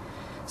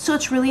 So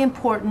it's really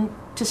important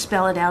to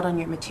spell it out on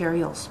your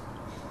materials.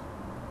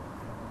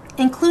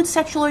 Include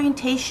sexual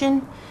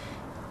orientation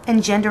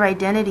and gender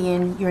identity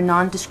in your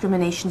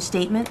non-discrimination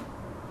statement.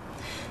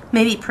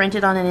 Maybe print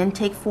it on an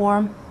intake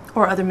form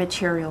or other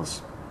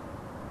materials.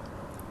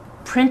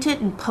 Print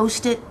it and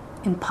post it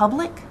in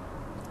public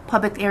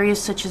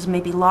areas such as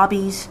maybe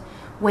lobbies,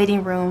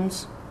 waiting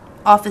rooms,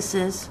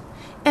 offices,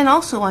 and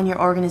also on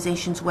your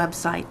organization's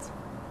website.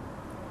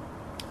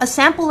 A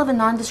sample of a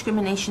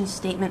non-discrimination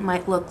statement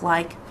might look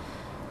like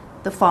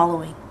the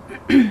following.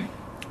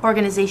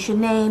 Organization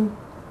name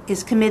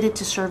is committed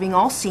to serving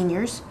all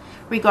seniors,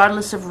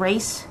 regardless of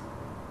race,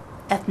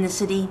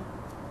 ethnicity,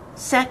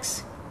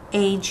 sex,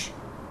 age,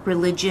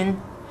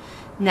 religion,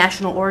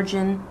 national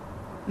origin,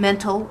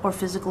 mental or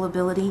physical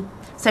ability,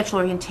 sexual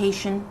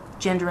orientation,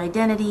 gender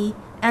identity,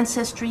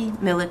 ancestry,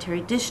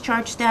 military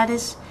discharge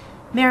status,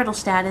 marital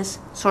status,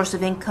 source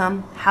of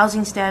income,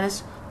 housing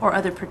status, or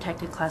other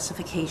protected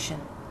classification.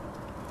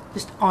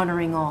 Just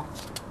honoring all.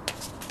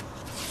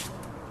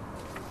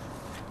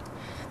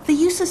 The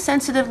use of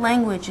sensitive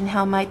language and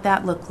how might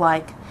that look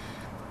like?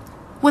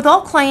 With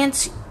all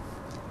clients,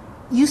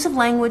 use of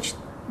language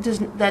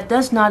that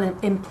does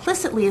not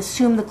implicitly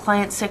assume the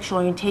client's sexual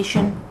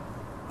orientation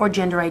or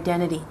gender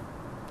identity.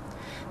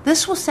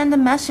 This will send a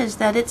message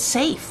that it's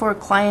safe for a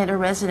client or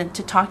resident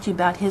to talk to you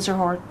about his or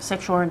her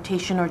sexual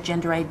orientation or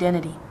gender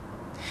identity.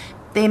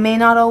 They may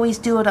not always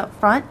do it up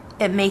front.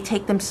 It may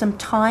take them some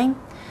time,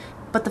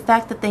 but the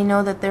fact that they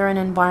know that they're in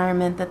an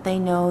environment, that they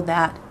know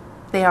that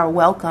they are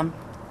welcome,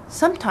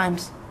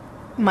 sometimes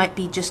might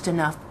be just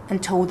enough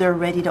until they're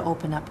ready to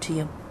open up to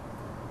you.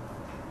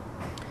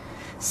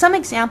 Some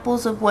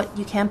examples of what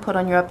you can put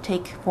on your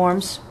uptake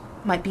forms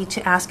might be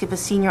to ask if a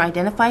senior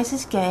identifies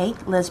as gay,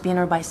 lesbian,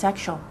 or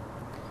bisexual.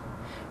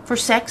 For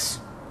sex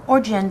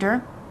or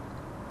gender,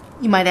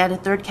 you might add a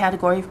third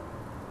category.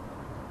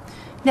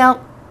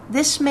 Now,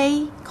 this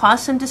may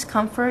cause some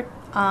discomfort.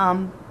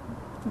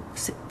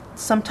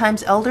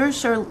 Sometimes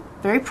elders are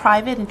very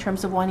private in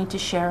terms of wanting to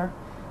share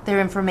their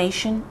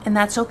information, and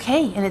that's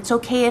okay. And it's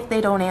okay if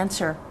they don't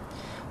answer.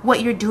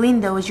 What you're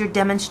doing, though, is you're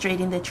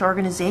demonstrating that your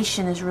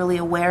organization is really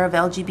aware of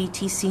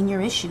LGBT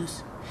senior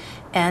issues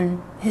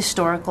and the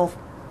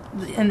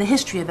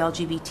history of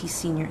LGBT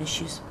senior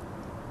issues.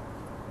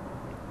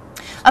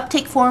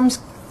 Uptake forms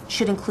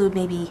should include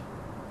maybe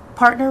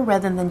partner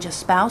rather than just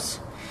spouse.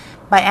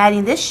 By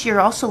adding this, you're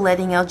also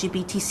letting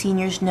LGBT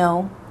seniors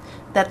know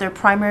that their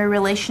primary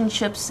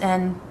relationships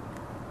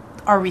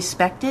are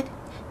respected,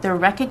 they're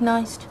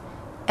recognized,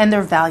 and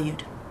they're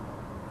valued.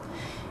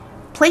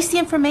 Place the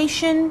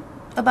information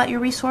about your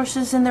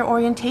resources in their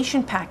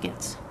orientation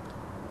packets.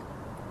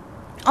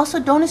 Also,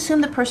 don't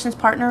assume the person's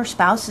partner or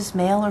spouse is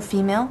male or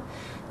female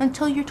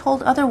until you're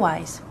told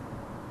otherwise.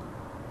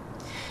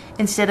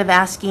 Instead of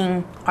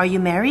asking, "Are you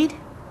married?"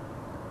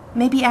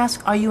 maybe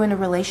ask, "Are you in a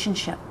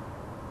relationship?"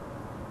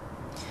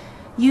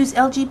 Use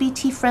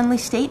LGBT-friendly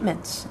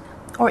statements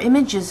or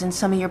images in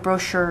some of your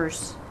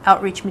brochures,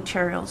 outreach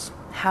materials.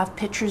 Have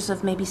pictures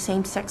of maybe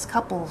same-sex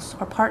couples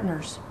or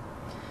partners.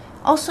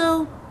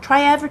 Also,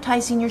 try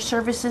advertising your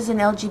services in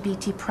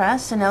LGBT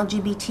press and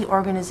LGBT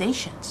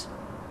organizations.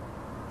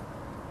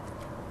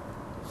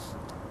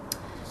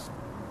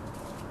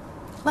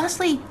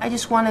 Lastly, I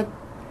just want to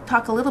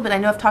talk a little bit. I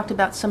know I've talked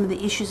about some of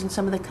the issues and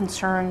some of the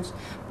concerns,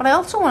 but I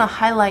also want to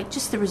highlight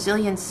just the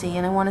resiliency,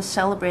 and I want to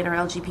celebrate our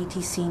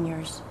LGBT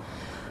seniors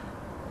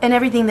and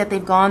everything that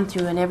they've gone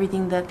through and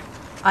everything that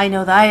I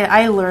know that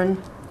I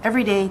learn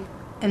every day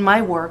in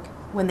my work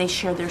when they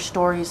share their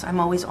stories. I'm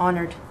always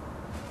honored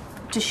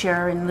to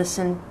share and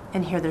listen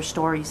and hear their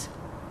stories.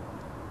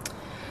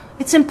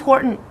 It's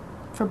important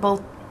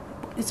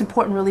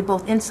really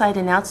both inside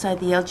and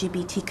outside the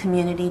LGBT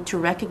community to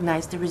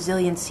recognize the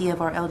resiliency of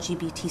our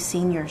LGBT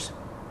seniors.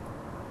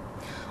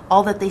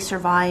 All that they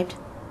survived,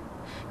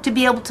 to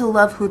be able to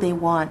love who they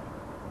want.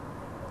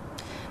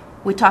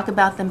 We talk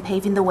about them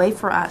paving the way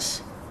for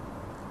us,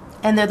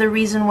 and they're the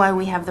reason why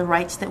we have the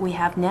rights that we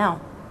have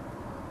now.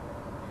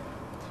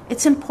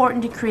 It's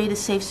important to create a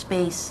safe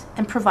space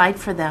and provide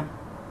for them.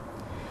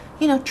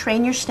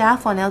 Train your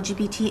staff on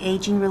LGBT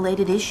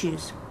aging-related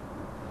issues.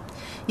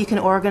 You can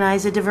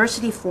organize a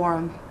diversity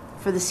forum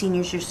for the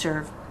seniors you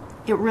serve.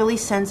 It really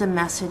sends a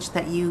message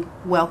that you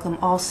welcome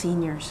all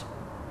seniors.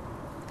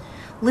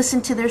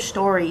 Listen to their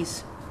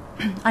stories.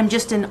 I'm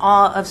just in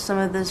awe of some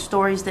of the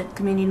stories that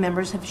community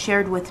members have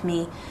shared with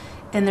me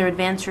and their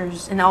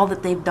adventures and all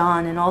that they've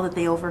done and all that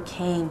they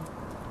overcame.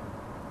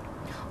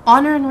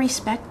 Honor and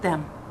respect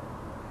them.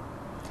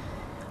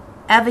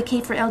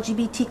 Advocate for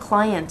LGBT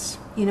clients.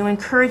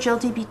 Encourage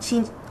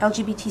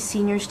LGBT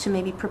seniors to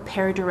maybe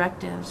prepare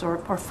directives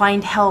or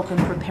find help in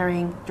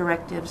preparing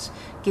directives,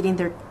 getting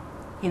their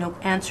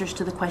answers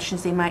to the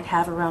questions they might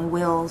have around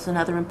wills and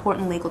other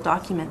important legal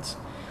documents,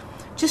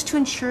 just to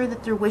ensure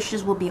that their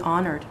wishes will be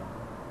honored.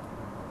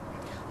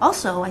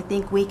 Also, I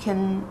think we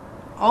can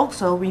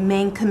also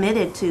remain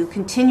committed to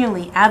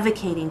continually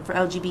advocating for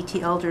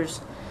LGBT elders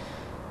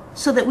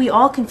so that we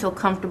all can feel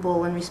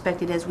comfortable and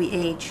respected as we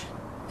age.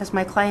 As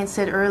my client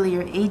said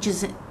earlier,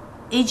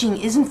 aging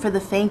isn't for the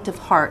faint of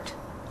heart.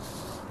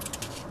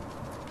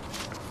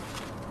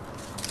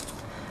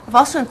 I've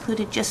also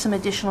included just some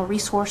additional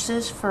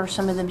resources for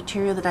some of the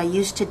material that I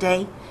used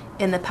today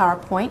in the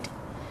PowerPoint.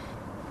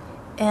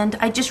 And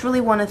I just really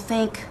want to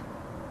thank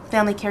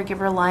Family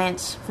Caregiver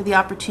Alliance for the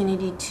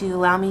opportunity to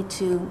allow me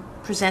to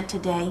present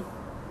today.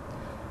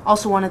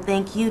 Also want to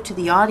thank you to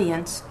the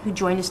audience who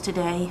joined us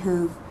today,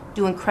 who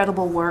do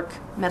incredible work,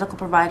 medical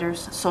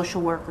providers,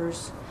 social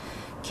workers,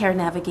 care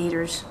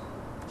navigators,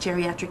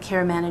 geriatric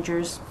care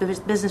managers,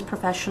 business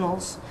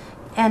professionals,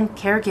 and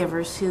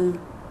caregivers who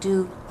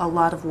do a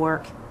lot of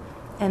work,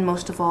 and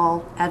most of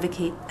all,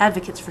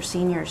 advocates for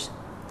seniors.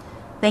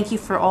 Thank you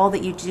for all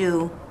that you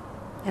do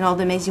and all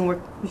the amazing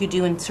work you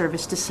do in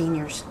service to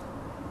seniors.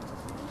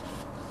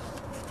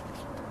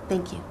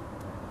 Thank you.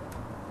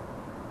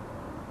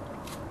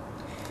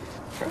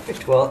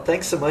 Perfect. Well,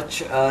 thanks so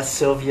much,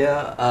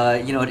 Sylvia.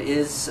 It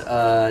is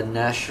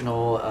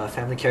National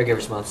Family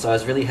Caregivers Month, so I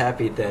was really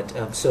happy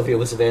that Sylvia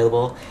was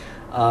available.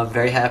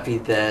 Very happy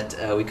that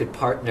we could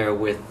partner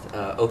with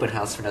Open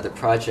House for another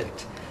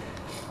project.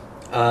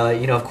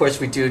 Of course,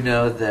 we do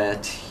know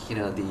that,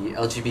 the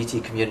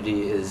LGBT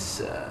community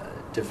is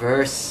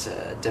diverse,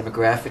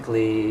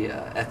 demographically,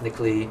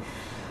 ethnically,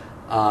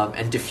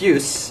 and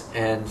diffuse,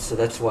 and so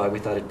that's why we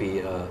thought it'd be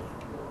a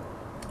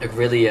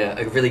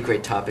really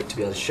great topic to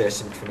be able to share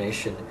some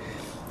information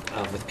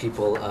with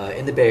people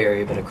in the Bay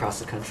Area but across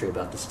the country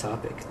about this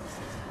topic.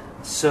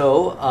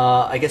 So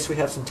I guess we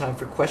have some time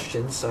for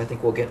questions, so I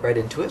think we'll get right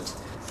into it.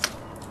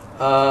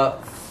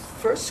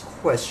 First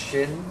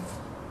question.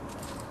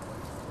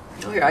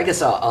 I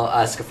guess I'll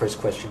ask a first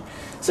question.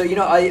 So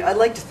I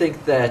like to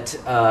think that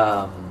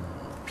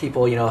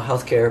people,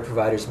 healthcare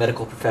providers,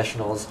 medical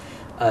professionals,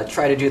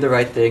 try to do the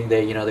right thing.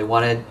 They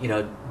want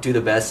to do the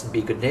best and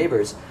be good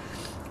neighbors.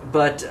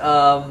 But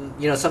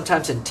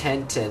sometimes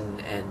intent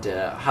and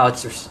how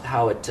it's received,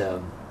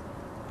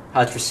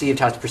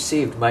 how it's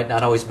perceived might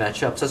not always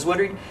match up. So I was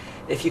wondering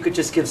if you could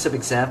just give some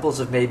examples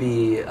of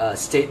maybe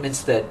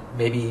statements that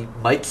maybe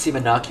might seem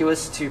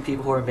innocuous to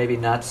people who are maybe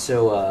not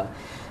so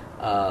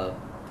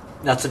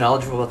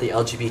knowledgeable about the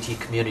LGBT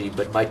community,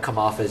 but might come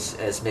off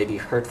as maybe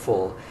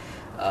hurtful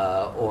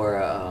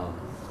or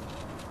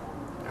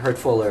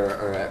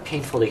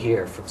painful to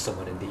hear from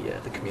someone in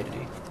the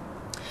community.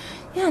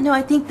 Yeah, no,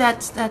 I think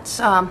that's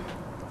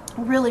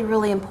really,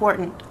 really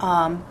important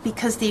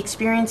because the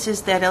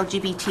experiences that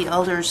LGBT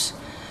elders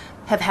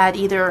have had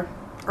either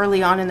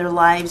early on in their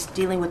lives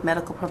dealing with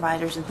medical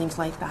providers and things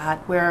like that,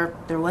 where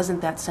there wasn't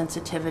that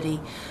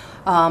sensitivity,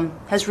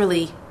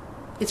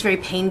 it's very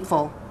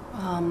painful.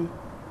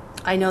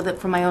 I know that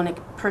from my own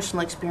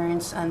personal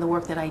experience and the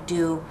work that I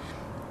do,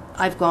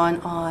 I've gone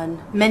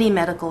on many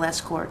medical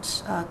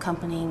escorts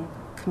accompanying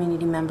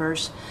community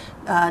members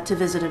to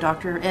visit a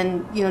doctor,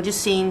 and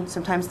just seeing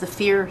sometimes the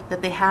fear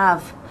that they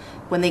have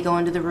when they go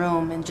into the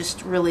room, and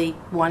just really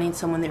wanting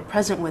someone there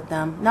present with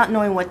them, not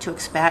knowing what to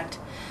expect.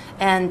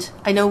 And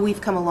I know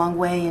we've come a long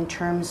way in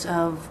terms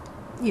of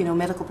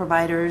medical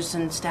providers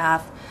and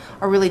staff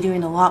are really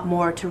doing a lot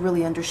more to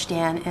really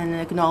understand and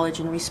acknowledge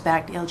and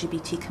respect the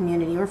LGBT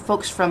community, or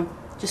folks from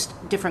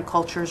just different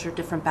cultures or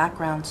different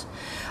backgrounds.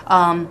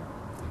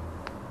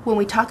 When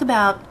we talk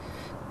about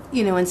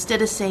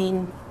instead of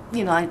saying,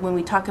 when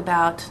we talk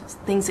about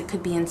things that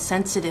could be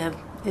insensitive,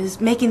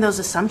 is making those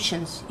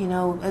assumptions.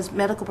 As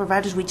medical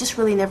providers, we just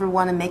really never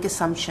want to make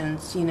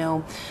assumptions,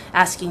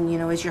 asking,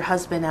 is your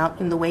husband out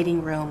in the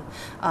waiting room?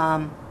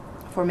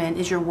 For men,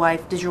 does your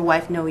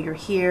wife know you're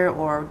here,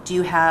 or do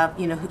you have,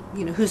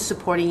 who's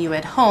supporting you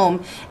at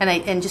home?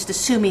 And just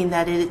assuming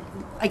that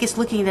I guess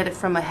looking at it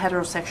from a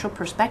heterosexual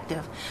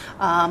perspective,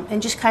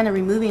 and just kind of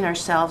removing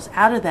ourselves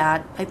out of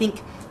that. I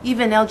think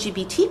even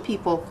LGBT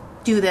people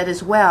do that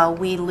as well.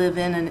 We live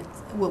in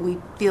what we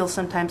feel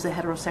sometimes a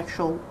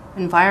heterosexual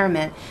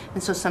environment,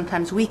 and so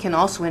sometimes we can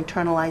also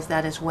internalize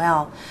that as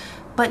well.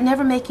 But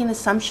never making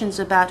assumptions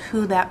about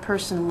who that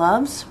person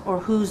loves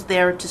or who's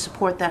there to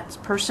support that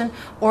person,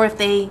 or if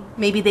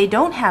maybe they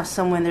don't have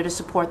someone there to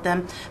support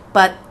them,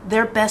 but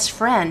their best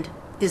friend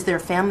is their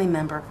family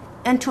member.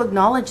 And to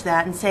acknowledge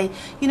that and say,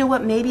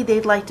 what, maybe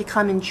they'd like to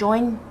come and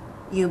join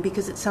you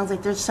because it sounds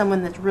like there's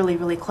someone that's really,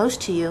 really close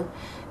to you,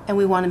 and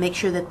we want to make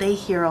sure that they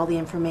hear all the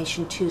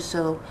information too,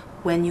 so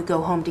when you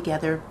go home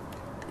together,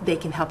 they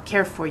can help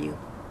care for you.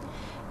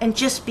 And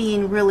just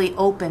being really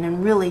open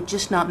and really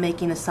just not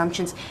making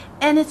assumptions.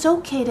 And it's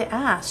okay to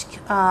ask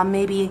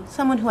maybe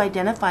someone who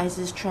identifies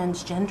as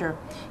transgender,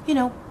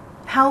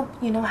 how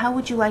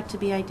would you like to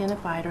be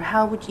identified, or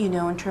how would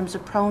in terms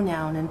of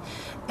pronoun,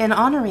 and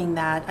honoring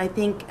that. I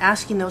think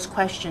asking those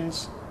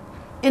questions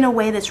in a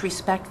way that's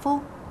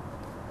respectful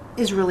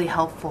is really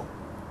helpful.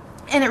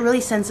 And it really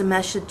sends a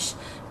message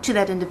to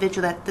that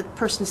individual that the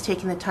person's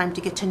taking the time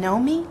to get to know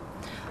me.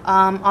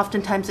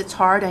 Oftentimes it's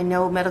hard. I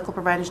know medical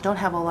providers don't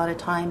have a lot of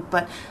time,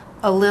 but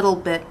a little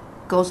bit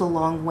goes a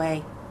long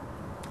way.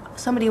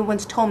 Somebody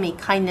once told me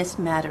kindness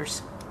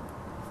matters.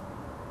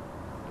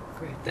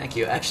 Great, thank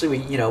you. Actually,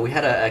 we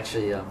had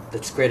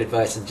that's great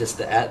advice, and just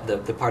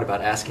the part about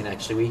asking.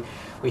 Actually,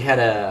 we had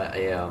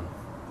a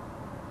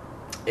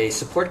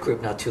support group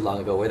not too long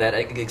ago where that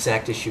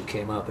exact issue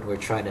came up, and we're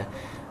trying to.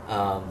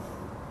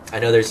 I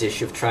know there's the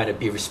issue of trying to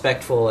be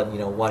respectful and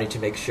wanting to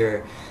make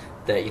sure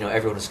that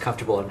everyone is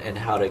comfortable and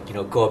how to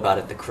go about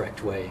it the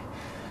correct way.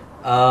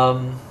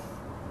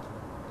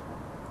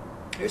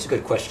 Here's a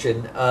good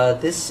question.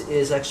 This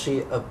is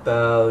actually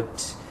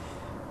about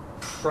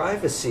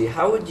privacy.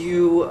 How would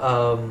you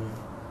how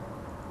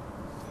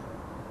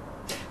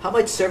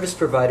might service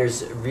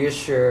providers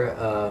reassure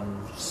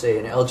say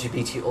an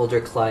LGBT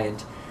older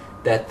client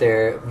that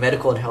their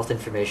medical and health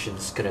information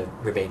is going to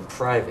remain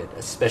private,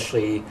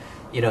 especially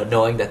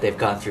knowing that they've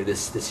gone through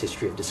this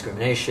history of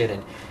discrimination,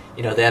 and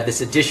they have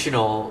this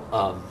additional,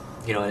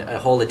 a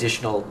whole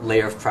additional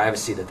layer of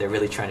privacy that they're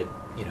really trying to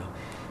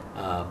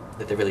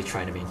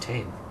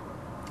maintain?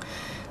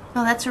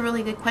 Well, that's a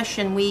really good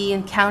question. We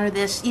encounter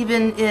this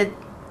even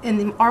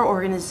in our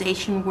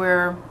organization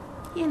where,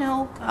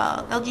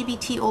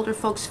 LGBT older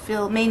folks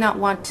may not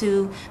want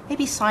to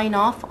maybe sign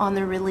off on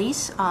their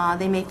release.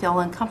 They may feel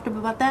uncomfortable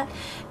about that.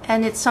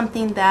 And it's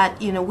something that,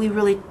 we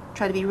really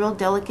try to be real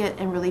delicate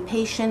and really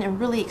patient and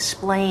really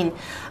explain.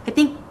 I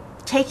think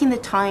taking the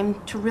time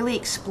to really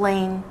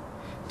explain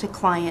to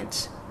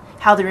clients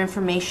how their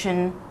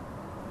information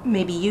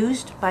may be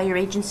used by your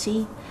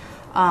agency.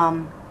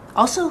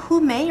 Also, who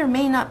may or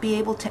may not be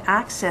able to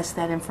access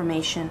that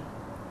information.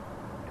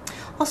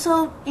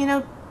 Also,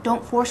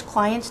 don't force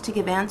clients to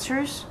give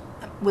answers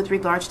with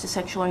regards to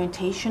sexual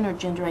orientation or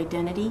gender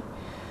identity.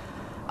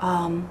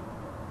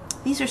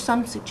 These are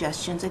some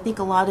suggestions. I think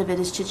a lot of it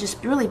is to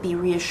just really be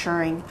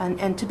reassuring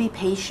and to be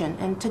patient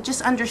and to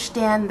just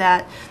understand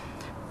that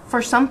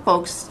for some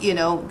folks,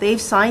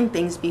 they've signed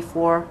things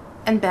before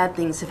and bad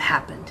things have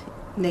happened.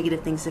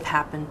 Negative things have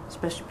happened,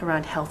 especially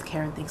around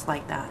healthcare and things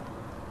like that.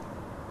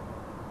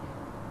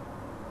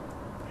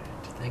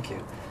 Thank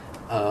you.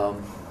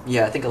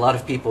 I think a lot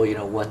of people,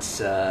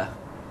 once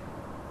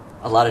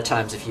a lot of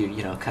times if you,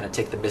 kind of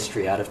take the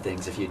mystery out of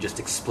things, if you just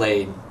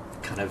explain,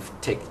 kind of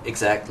take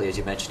exactly as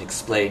you mentioned,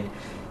 explain,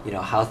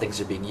 how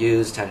things are being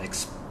used, how to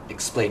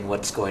explain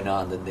what's going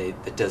on, then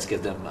it does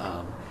give them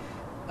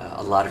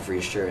a lot of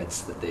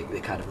reassurance that they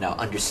kind of now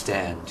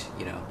understand,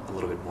 a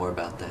little bit more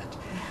about that.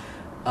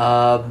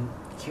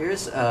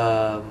 Here's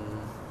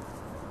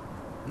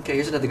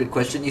another good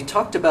question. You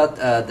talked about,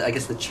 I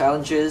guess, the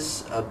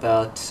challenges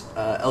about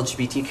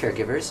LGBT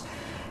caregivers.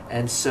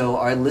 And so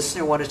our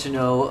listener wanted to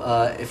know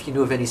if you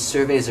knew of any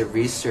surveys or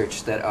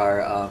research that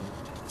are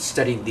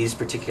studying these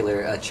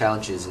particular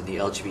challenges in the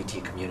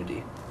LGBT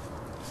community.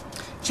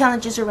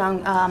 Challenges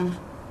around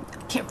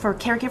for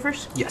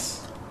caregivers?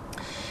 Yes.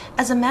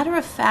 As a matter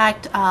of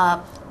fact,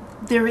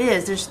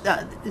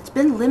 it's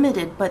been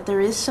limited, but there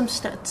is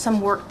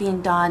some work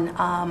being done,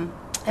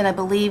 and I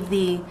believe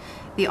the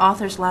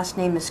author's last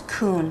name is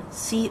Coon,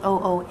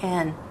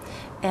 C-O-O-N,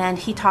 and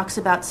he talks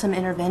about some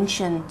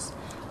interventions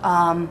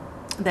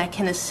that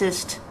can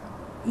assist,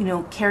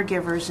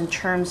 caregivers in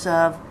terms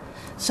of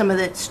some of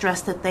the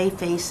stress that they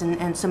face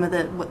and some of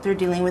what they're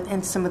dealing with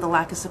and some of the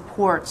lack of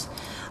supports.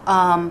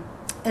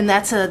 And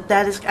that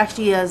is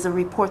actually as a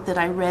report that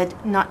I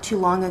read not too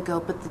long ago,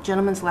 but the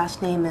gentleman's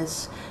last name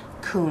is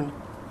Kuhn.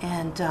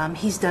 And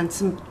he's done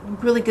some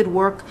really good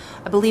work.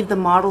 I believe the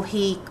model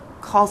he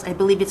calls, I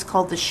believe it's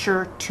called the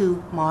SURE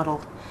 2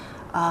 model.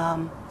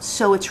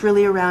 So it's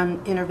really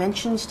around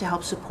interventions to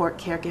help support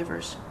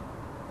caregivers,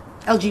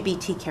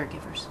 LGBT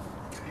caregivers.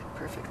 Great,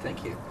 perfect,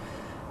 thank you.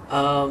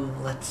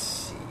 Let's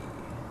see.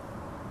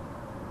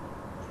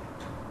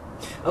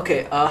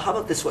 Okay, how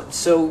about this one?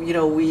 So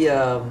we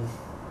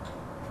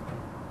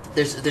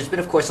there's been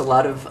of course a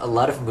lot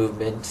of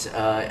movement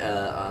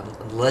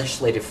on the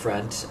legislative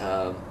front,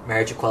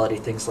 marriage equality,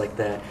 things like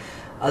that.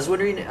 I was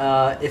wondering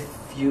if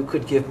you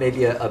could give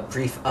maybe a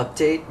brief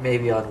update,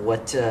 maybe on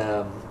what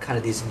kind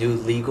of these new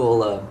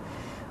legal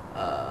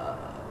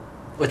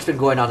what's been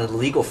going on the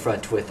legal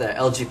front with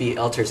LGBT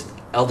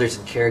elders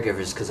and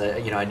caregivers, because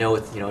I know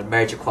with in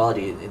marriage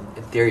equality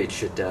in theory it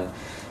should a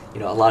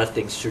lot of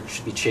things should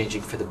be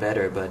changing for the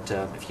better, but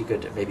if you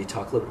could maybe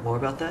talk a little bit more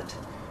about that.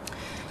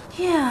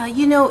 Yeah,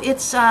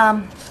 it's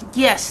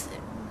yes,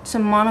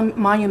 some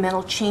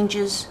monumental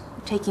changes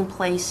taking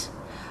place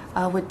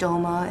with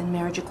DOMA and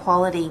marriage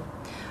equality.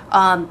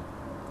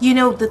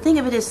 The thing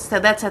of it is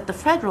that that's at the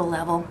federal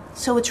level,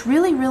 so it's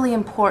really, really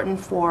important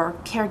for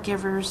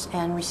caregivers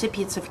and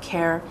recipients of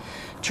care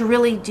to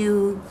really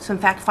do some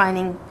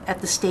fact-finding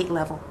at the state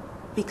level,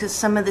 because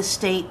some of the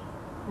state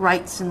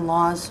rights and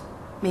laws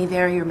may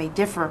vary or may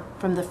differ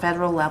from the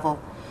federal level.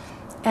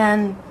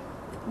 And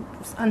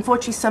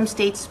unfortunately, some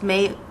states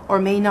may or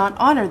may not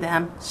honor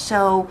them,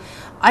 so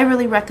I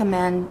really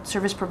recommend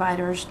service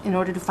providers, in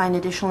order to find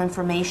additional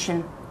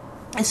information,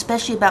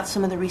 especially about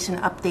some of the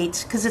recent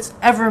updates, because it's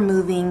ever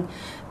moving,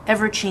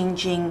 ever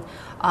changing.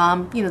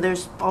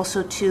 There's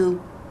also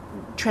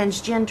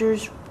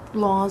transgenders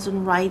laws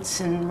and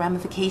rights and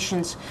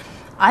ramifications.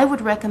 I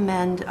would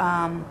recommend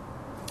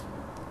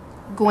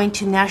going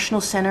to National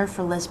Center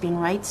for Lesbian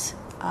Rights,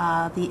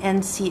 the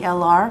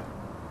NCLR,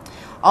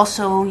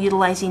 also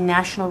utilizing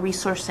National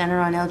Resource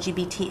Center on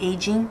LGBT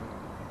Aging,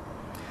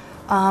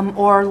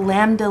 or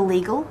Lambda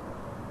Legal,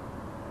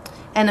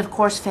 and of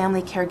course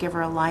Family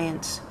Caregiver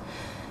Alliance.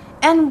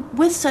 And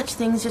with such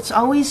things, it's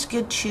always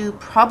good to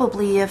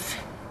probably,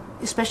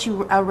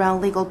 especially around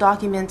legal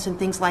documents and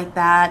things like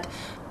that,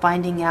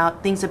 finding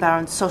out things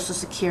about Social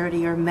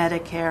Security or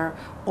Medicare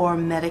or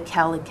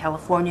Medi-Cal in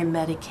California,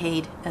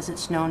 Medicaid as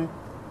it's known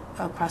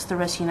across the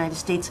rest of the United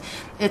States.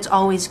 It's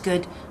always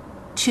good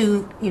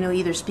to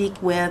either speak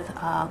with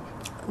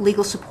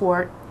legal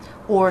support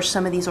or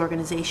some of these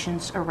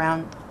organizations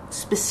around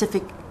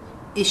specific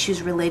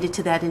issues related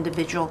to that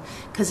individual,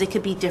 because it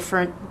could be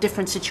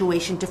different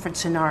situation, different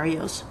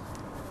scenarios.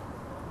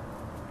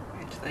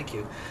 Great, thank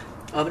you.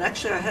 And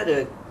actually, I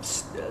had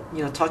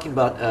talking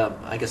about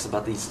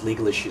about these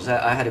legal issues.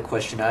 I had a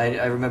question.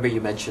 I remember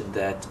you mentioned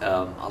that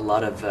a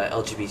lot of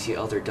LGBT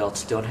elder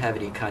adults don't have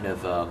any kind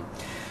of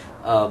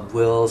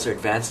wills or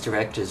advance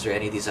directives or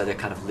any of these other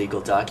kind of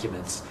legal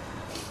documents.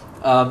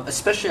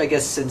 Especially, I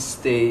guess, since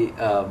they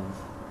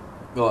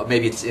well,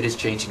 maybe it is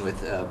changing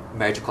with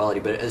marriage equality,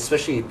 but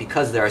especially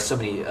because there are so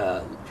many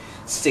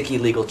sticky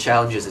legal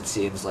challenges, it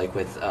seems like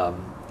with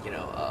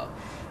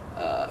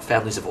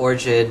families of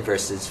origin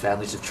versus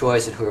families of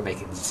choice, and who are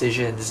making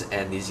decisions,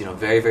 and these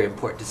very, very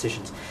important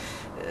decisions.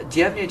 Do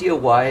you have any idea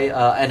why?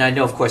 And I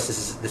know, of course,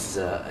 this is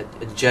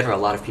in general,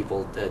 a lot of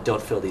people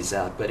don't fill these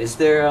out. But is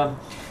there?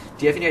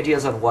 Do you have any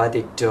ideas on why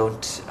they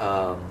don't?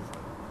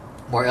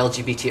 More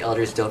LGBT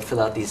elders don't fill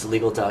out these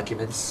legal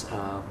documents.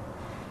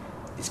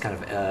 These kind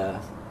of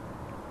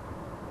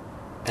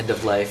end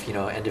of life,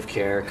 end of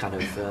care kind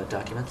of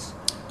documents?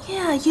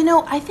 Yeah,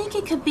 I think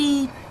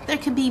there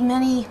could be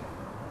many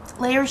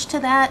layers to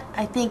that.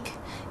 I think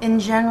in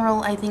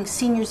general,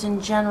 seniors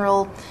in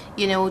general,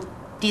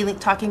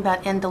 talking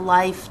about end of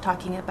life,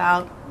 talking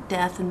about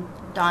death and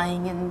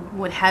dying and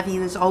what have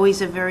you is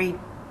always a very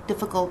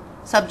difficult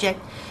subject.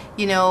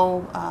 We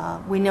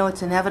know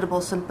it's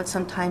inevitable, but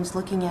sometimes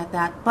looking at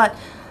that. But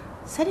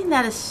setting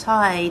that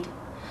aside,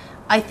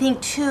 I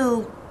think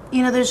too,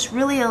 there's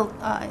really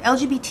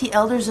LGBT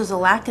elders, there's a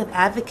lack of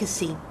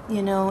advocacy,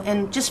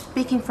 and just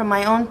speaking from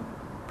my own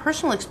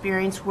personal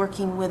experience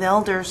working with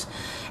elders,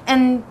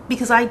 and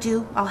because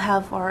I'll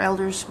have our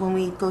elders, when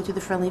we go to the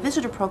Friendly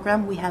Visitor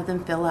Program, we have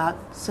them fill out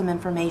some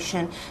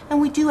information,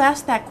 and we do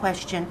ask that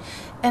question,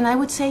 and I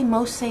would say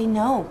most say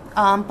no,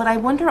 but I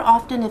wonder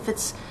often if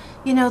it's,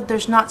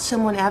 there's not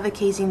someone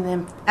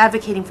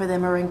advocating for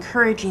them or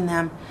encouraging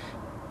them,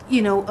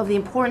 of the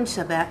importance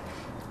of that.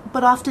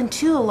 But often,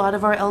 too, a lot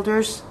of our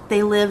elders,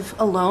 they live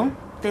alone.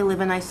 They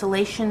live in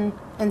isolation.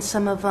 And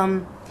some of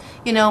them,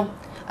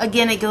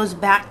 again, it goes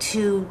back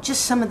to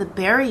just some of the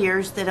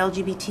barriers that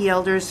LGBT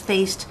elders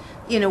faced,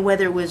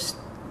 whether it was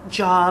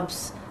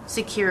jobs,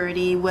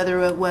 security,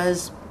 whether it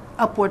was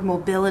upward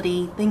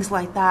mobility, things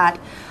like that.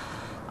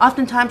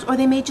 Oftentimes, or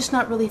they may just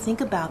not really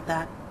think about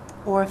that.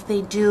 Or if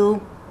they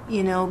do,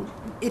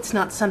 it's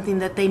not something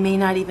that they may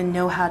not even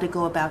know how to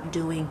go about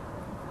doing.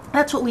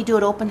 That's what we do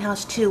at Open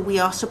House too. We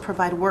also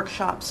provide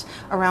workshops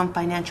around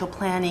financial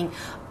planning,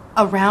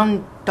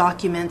 around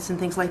documents and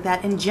things like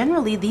that. And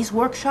generally, these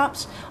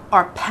workshops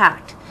are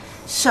packed.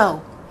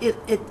 So,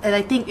 and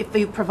I think if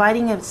you're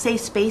providing a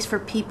safe space for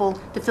people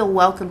to feel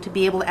welcome, to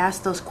be able to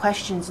ask those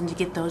questions and to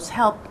get those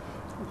help,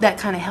 that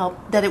kind of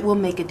help, that it will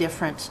make a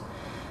difference.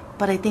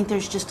 But I think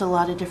there's just a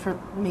lot of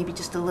different, maybe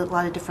just a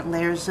lot of different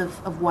layers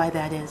of why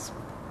that is.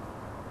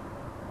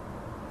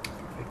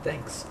 Perfect,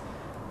 thanks.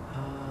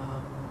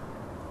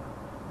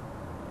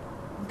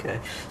 Okay,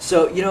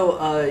 so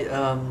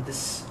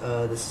this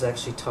is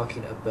actually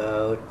talking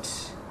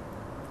about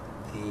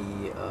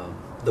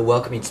the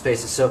welcoming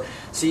spaces. So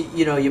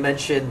you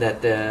mentioned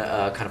that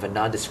the kind of a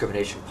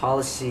non-discrimination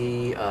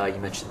policy. You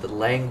mentioned the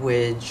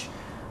language,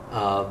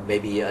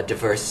 maybe a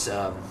diverse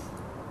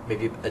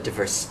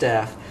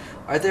staff.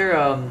 Are there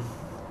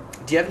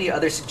do you have any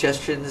other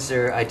suggestions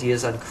or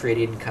ideas on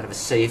creating kind of a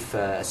safe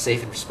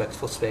and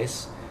respectful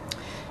space?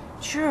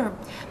 Sure.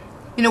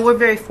 We're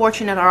very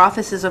fortunate. Our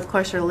offices, of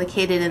course, are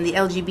located in the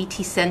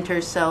LGBT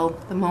center, so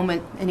the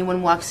moment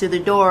anyone walks through the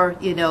door,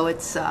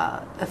 it's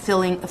a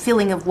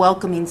feeling of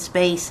welcoming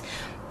space.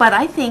 But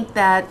I think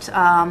that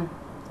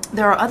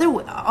there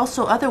are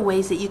also other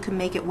ways that you can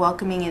make it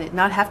welcoming, and it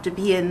not have to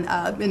be in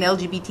an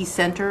LGBT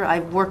center.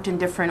 I've worked in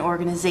different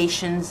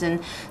organizations,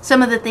 and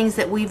some of the things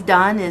that we've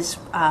done is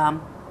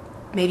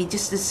maybe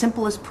just as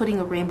simple as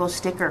putting a rainbow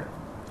sticker,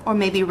 or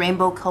maybe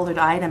rainbow-colored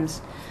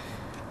items,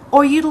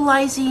 or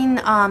utilizing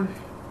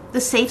the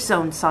safe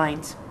zone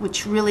signs,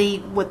 which really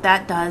what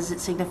that does,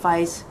 it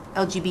signifies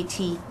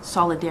LGBT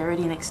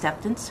solidarity and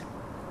acceptance.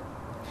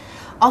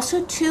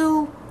 Also,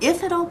 to,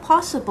 if at all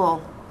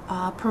possible,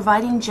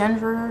 providing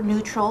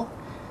gender-neutral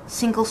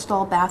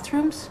single-stall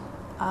bathrooms.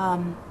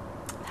 How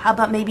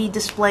about maybe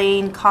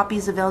displaying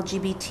copies of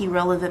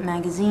LGBT-relevant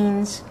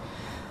magazines,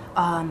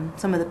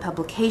 some of the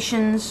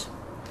publications,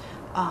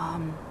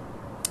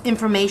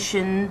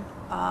 information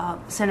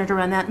centered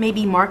around that,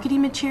 maybe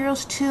marketing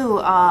materials too.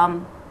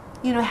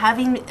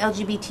 Having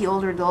LGBT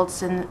older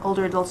adults and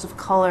older adults of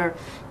color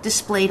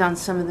displayed on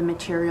some of the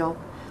material.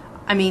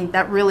 I mean,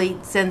 that really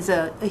sends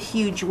a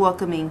huge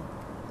welcoming,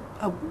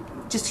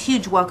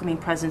 huge welcoming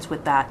presence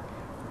with that.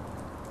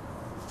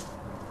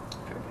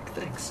 Perfect,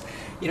 thanks.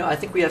 I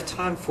think we have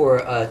time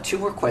for 2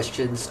 more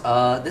questions.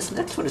 This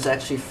next one is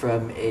actually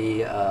from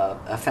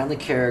a Family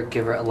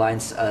Caregiver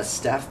Alliance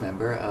staff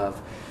member of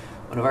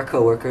one of our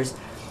coworkers.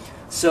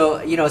 So,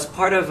 as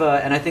part of,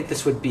 and I think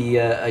this would be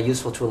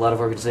useful to a lot of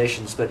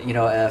organizations, but,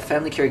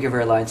 Family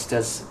Caregiver Alliance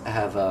does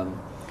have,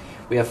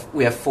 we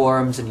have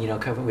forums and,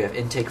 we have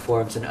intake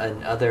forums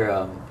and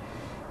other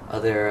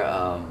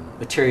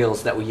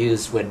materials that we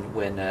use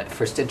when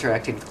first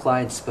interacting with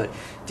clients. But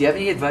do you have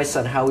any advice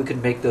on how we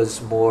could make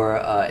those more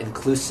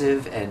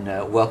inclusive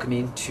and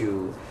welcoming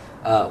to,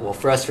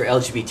 for us, for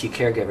LGBT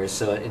caregivers?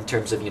 So in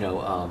terms of,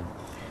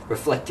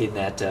 reflecting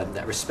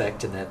that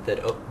respect and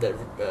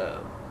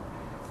that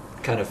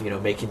kind of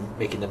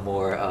making them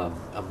more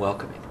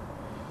welcoming.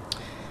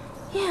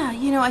 Yeah,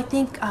 I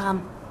think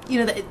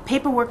the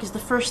paperwork is the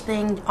first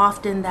thing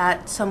often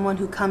that someone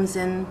who comes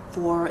in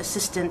for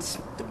assistance,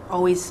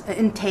 always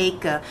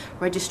intake, a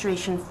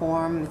registration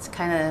form. It's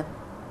kind of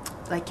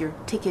like your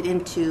ticket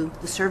into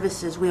the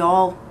services. We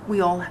all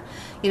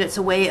it's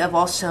a way of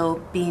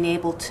also being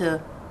able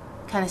to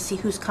kind of see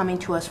who's coming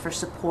to us for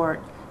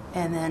support,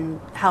 and then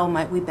how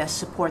might we best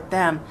support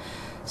them.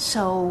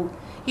 So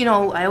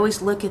I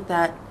always look at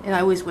that, and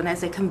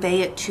as I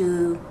convey it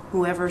to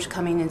whoever's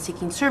coming and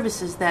seeking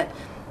services, that,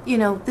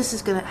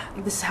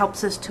 this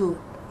helps us to,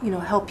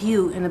 help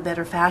you in a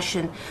better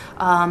fashion.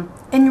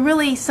 And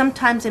really,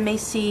 sometimes it may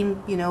seem,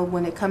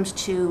 when it comes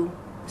to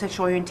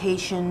sexual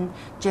orientation,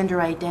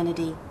 gender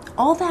identity,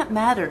 all that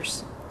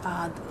matters.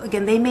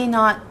 Again, they may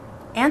not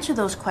answer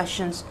those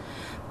questions,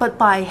 but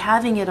by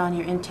having it on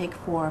your intake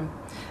form,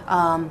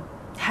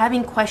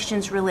 having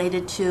questions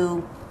related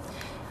to,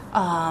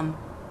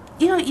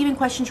 even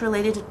questions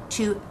related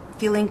to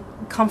feeling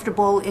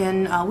comfortable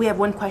in, we have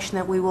one question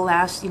that we will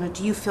ask,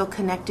 do you feel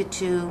connected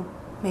to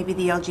maybe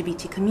the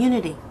LGBT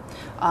community?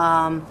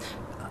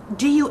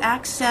 Do you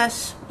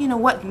access,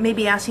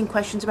 maybe asking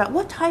questions about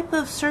what type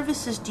of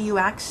services do you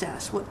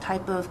access? What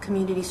type of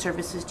community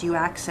services do you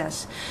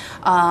access?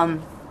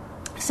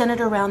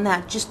 Centered around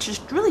that,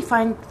 just really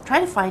try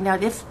to find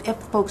out if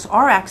folks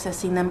are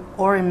accessing them,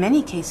 or in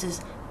many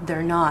cases,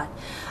 they're not.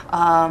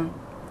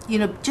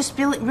 Just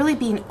really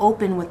being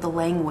open with the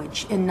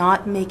language and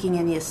not making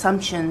any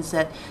assumptions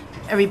that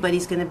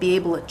everybody's going to be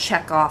able to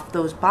check off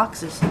those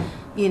boxes.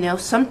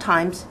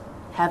 Sometimes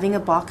having a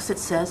box that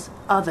says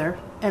other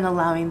and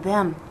allowing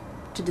them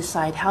to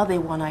decide how they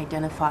want to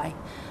identify,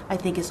 I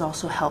think, is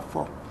also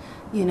helpful.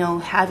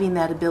 Having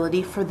that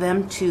ability for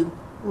them to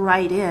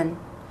write in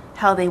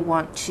how they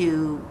want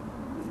to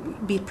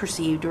be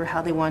perceived or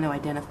how they want to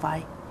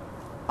identify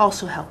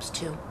also helps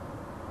too.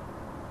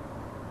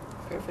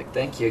 Perfect,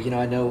 thank you.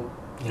 I know,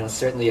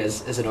 certainly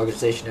as an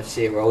organization,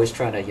 FCA, we're always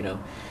trying to,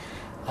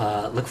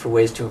 look for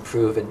ways to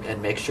improve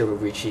and make sure we're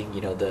reaching,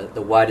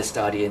 the widest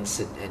audience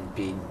and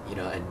being,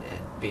 and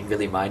being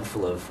really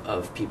mindful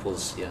of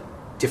people's,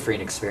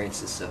 differing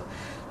experiences. So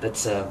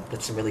that's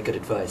some really good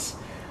advice.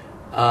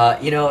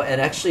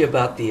 And actually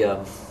about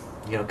the,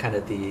 kind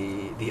of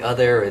the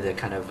other, or the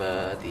kind of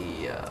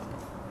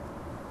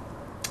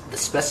the the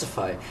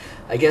specify.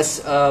 I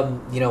guess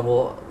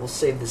we'll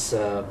save this.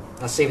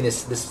 I'm saving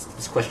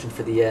this question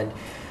for the end.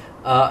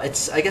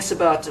 It's I guess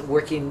about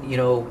working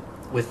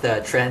with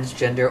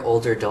transgender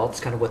older adults,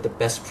 kind of what the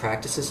best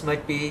practices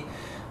might be.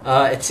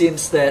 It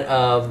seems that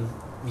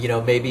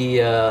maybe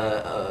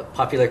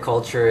popular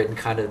culture and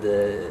kind of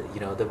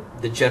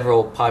the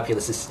general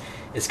populace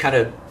is kind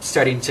of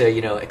starting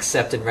to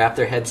accept and wrap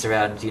their heads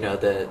around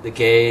the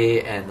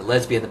gay and the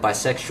lesbian, the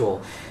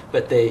bisexual,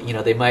 but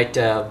they might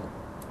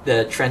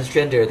the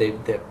transgender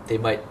they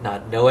might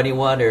not know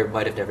anyone or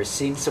might have never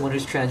seen someone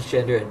who's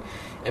transgender, and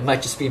it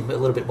might just be a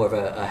little bit more of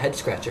a head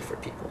scratcher for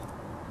people.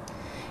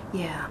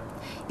 Yeah,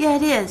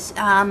 it is.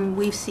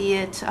 We see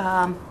it,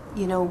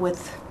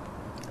 with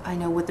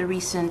the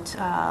recent,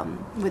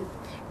 with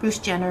Bruce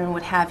Jenner and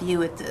what have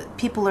you.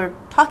 People are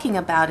talking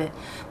about it,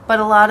 but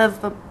a lot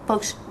of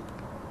folks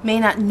may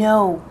not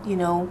know,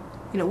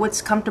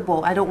 what's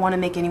comfortable. I don't want to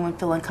make anyone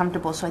feel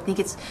uncomfortable, so I think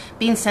it's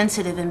being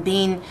sensitive and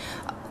being,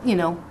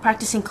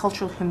 practicing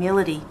cultural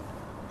humility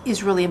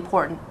is really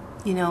important.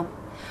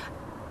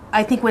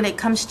 I think when it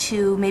comes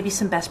to maybe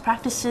some best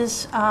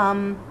practices,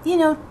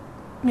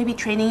 maybe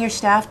training your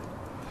staff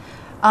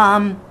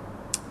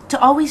to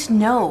always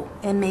know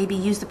and maybe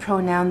use the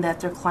pronoun that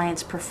their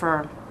clients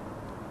prefer.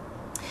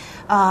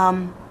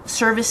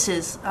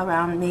 Services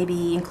around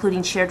maybe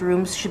including shared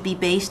rooms should be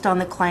based on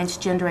the client's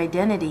gender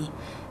identity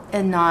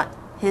and not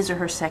his or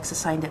her sex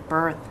assigned at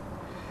birth.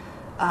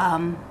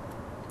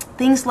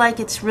 Things like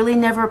it's really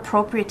never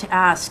appropriate to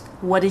ask,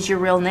 what is your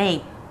real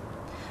name?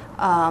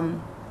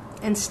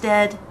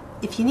 Instead,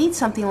 if you need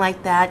something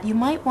like that, you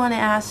might want to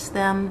ask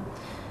them,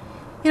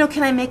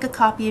 can I make a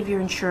copy of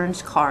your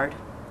insurance card?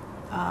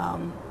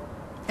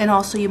 And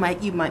also you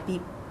might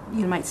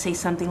say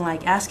something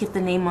like, ask if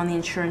the name on the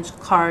insurance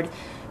card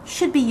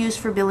should be used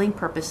for billing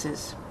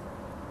purposes.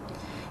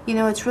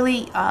 It's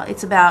really,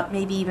 it's about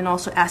maybe even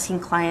also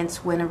asking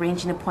clients when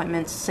arranging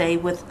appointments, say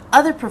with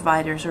other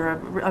providers or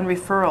on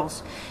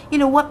referrals,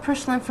 what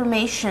personal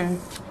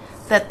information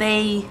that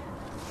they're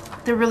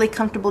really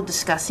comfortable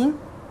discussing.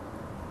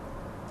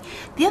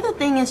 The other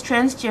thing is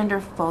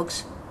transgender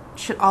folks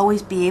should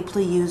always be able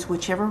to use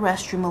whichever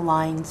restroom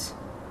aligns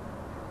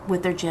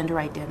with their gender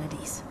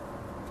identities.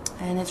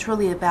 And it's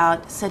really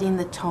about setting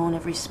the tone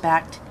of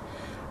respect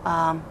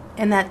and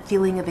that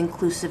feeling of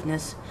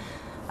inclusiveness.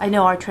 I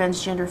know our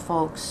transgender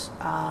folks,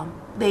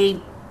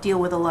 they deal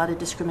with a lot of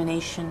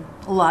discrimination,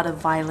 a lot of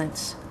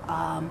violence.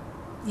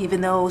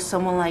 Even though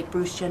someone like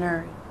Bruce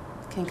Jenner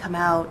can come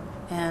out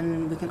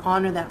and we can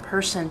honor that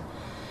person,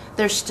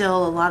 there's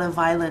still a lot of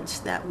violence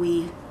that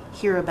we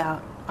hear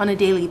about on a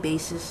daily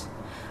basis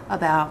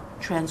about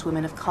trans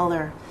women of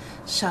color.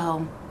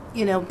 So,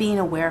 being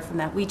aware from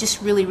that, we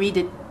just really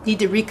need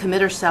to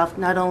recommit ourselves.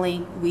 Not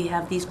only we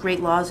have these great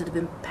laws that have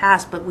been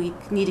passed, but we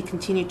need to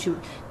continue to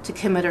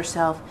commit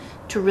ourselves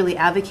to really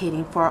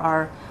advocating for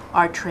our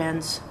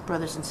trans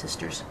brothers and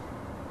sisters.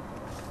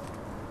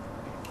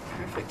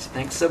 Perfect.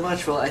 Thanks so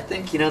much. Well, I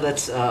think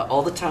that's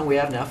all the time we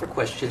have now for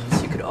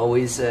questions. You could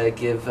always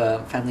give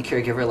Family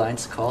Caregiver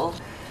Alliance a call.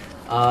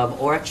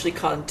 Or actually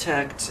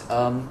contact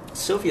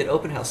Sylvia at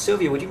Open House.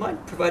 Sylvia, would you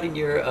mind providing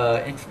your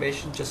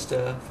information just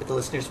for the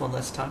listeners one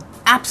last time?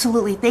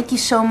 Absolutely. Thank you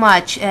so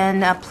much.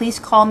 And please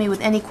call me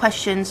with any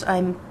questions.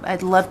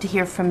 I'd love to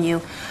hear from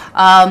you.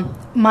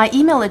 My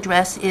email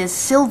address is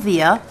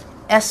Sylvia,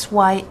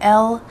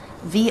 Sylvia,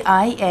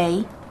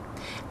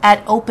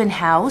 at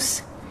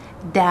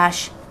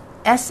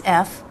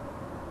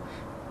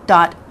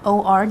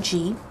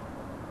openhouse-sf.org.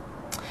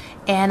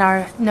 And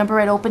our number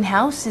at Open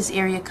House is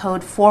area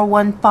code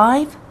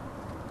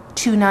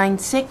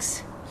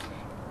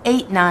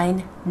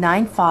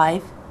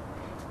 415-296-8995,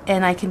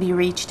 and I can be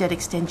reached at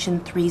extension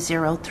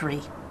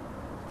 303.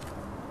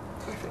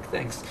 Perfect,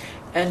 thanks.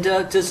 And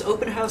does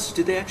Open House,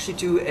 do they actually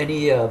do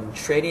any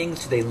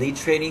trainings? Do they lead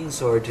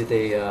trainings, or do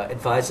they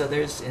advise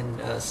others in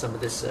some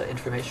of this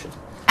information?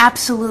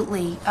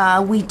 Absolutely.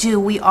 We do.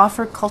 We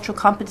offer cultural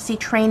competency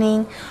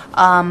training.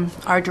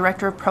 Our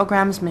director of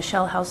programs,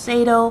 Michelle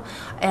Halcedo,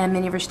 and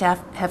many of our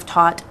staff have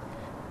taught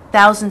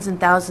thousands and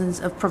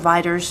thousands of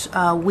providers.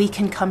 We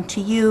can come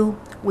to you.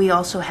 We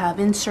also have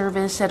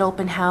in-service at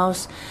Open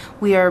House.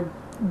 We are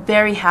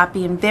very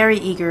happy and very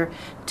eager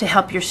to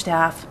help your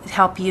staff,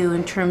 help you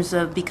in terms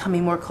of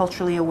becoming more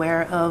culturally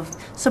aware of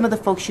some of the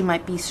folks you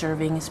might be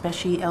serving,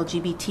 especially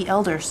LGBT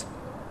elders.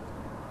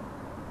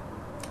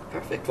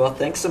 Perfect. Well,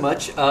 thanks so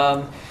much.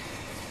 Now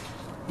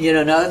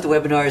that the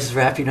webinar is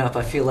wrapping up,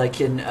 I feel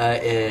like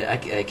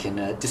I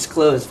can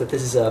disclose that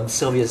this is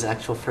Sylvia's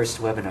actual first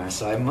webinar.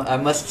 So I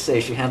must say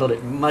she handled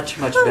it much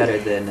better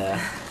than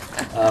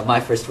my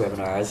first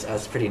webinar. I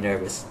was pretty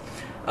nervous.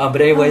 But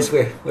anyways,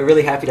 we're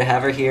really happy to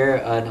have her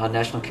here on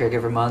National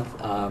Caregiver Month,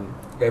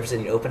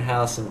 representing Open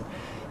House and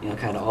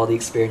kind of all the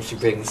experience she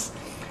brings.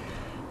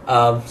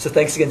 So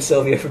thanks again,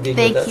 Sylvia, for being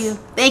with us. Thank you.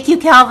 Thank you,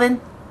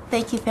 Calvin.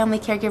 Thank you, Family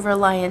Caregiver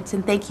Alliance,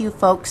 and thank you,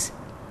 folks.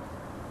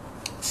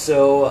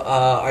 So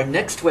our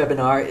next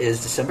webinar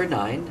is December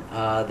 9.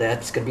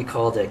 That's going to be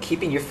called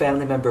Keeping Your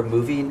Family Member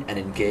Moving and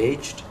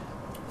Engaged.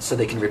 so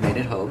they can remain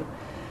at home.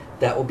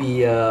 That will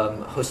be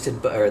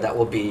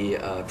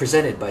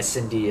presented by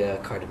Cindy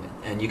Cardeman,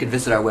 and you can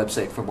visit our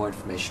website for more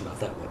information about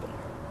that webinar.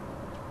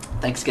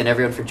 Thanks again,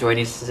 everyone, for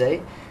joining us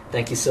today.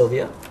 Thank you,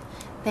 Sylvia.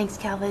 Thanks,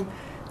 Calvin.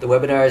 The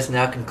webinar is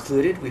now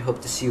concluded. We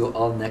hope to see you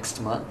all next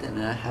month, and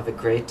have a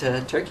great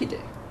Turkey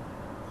Day.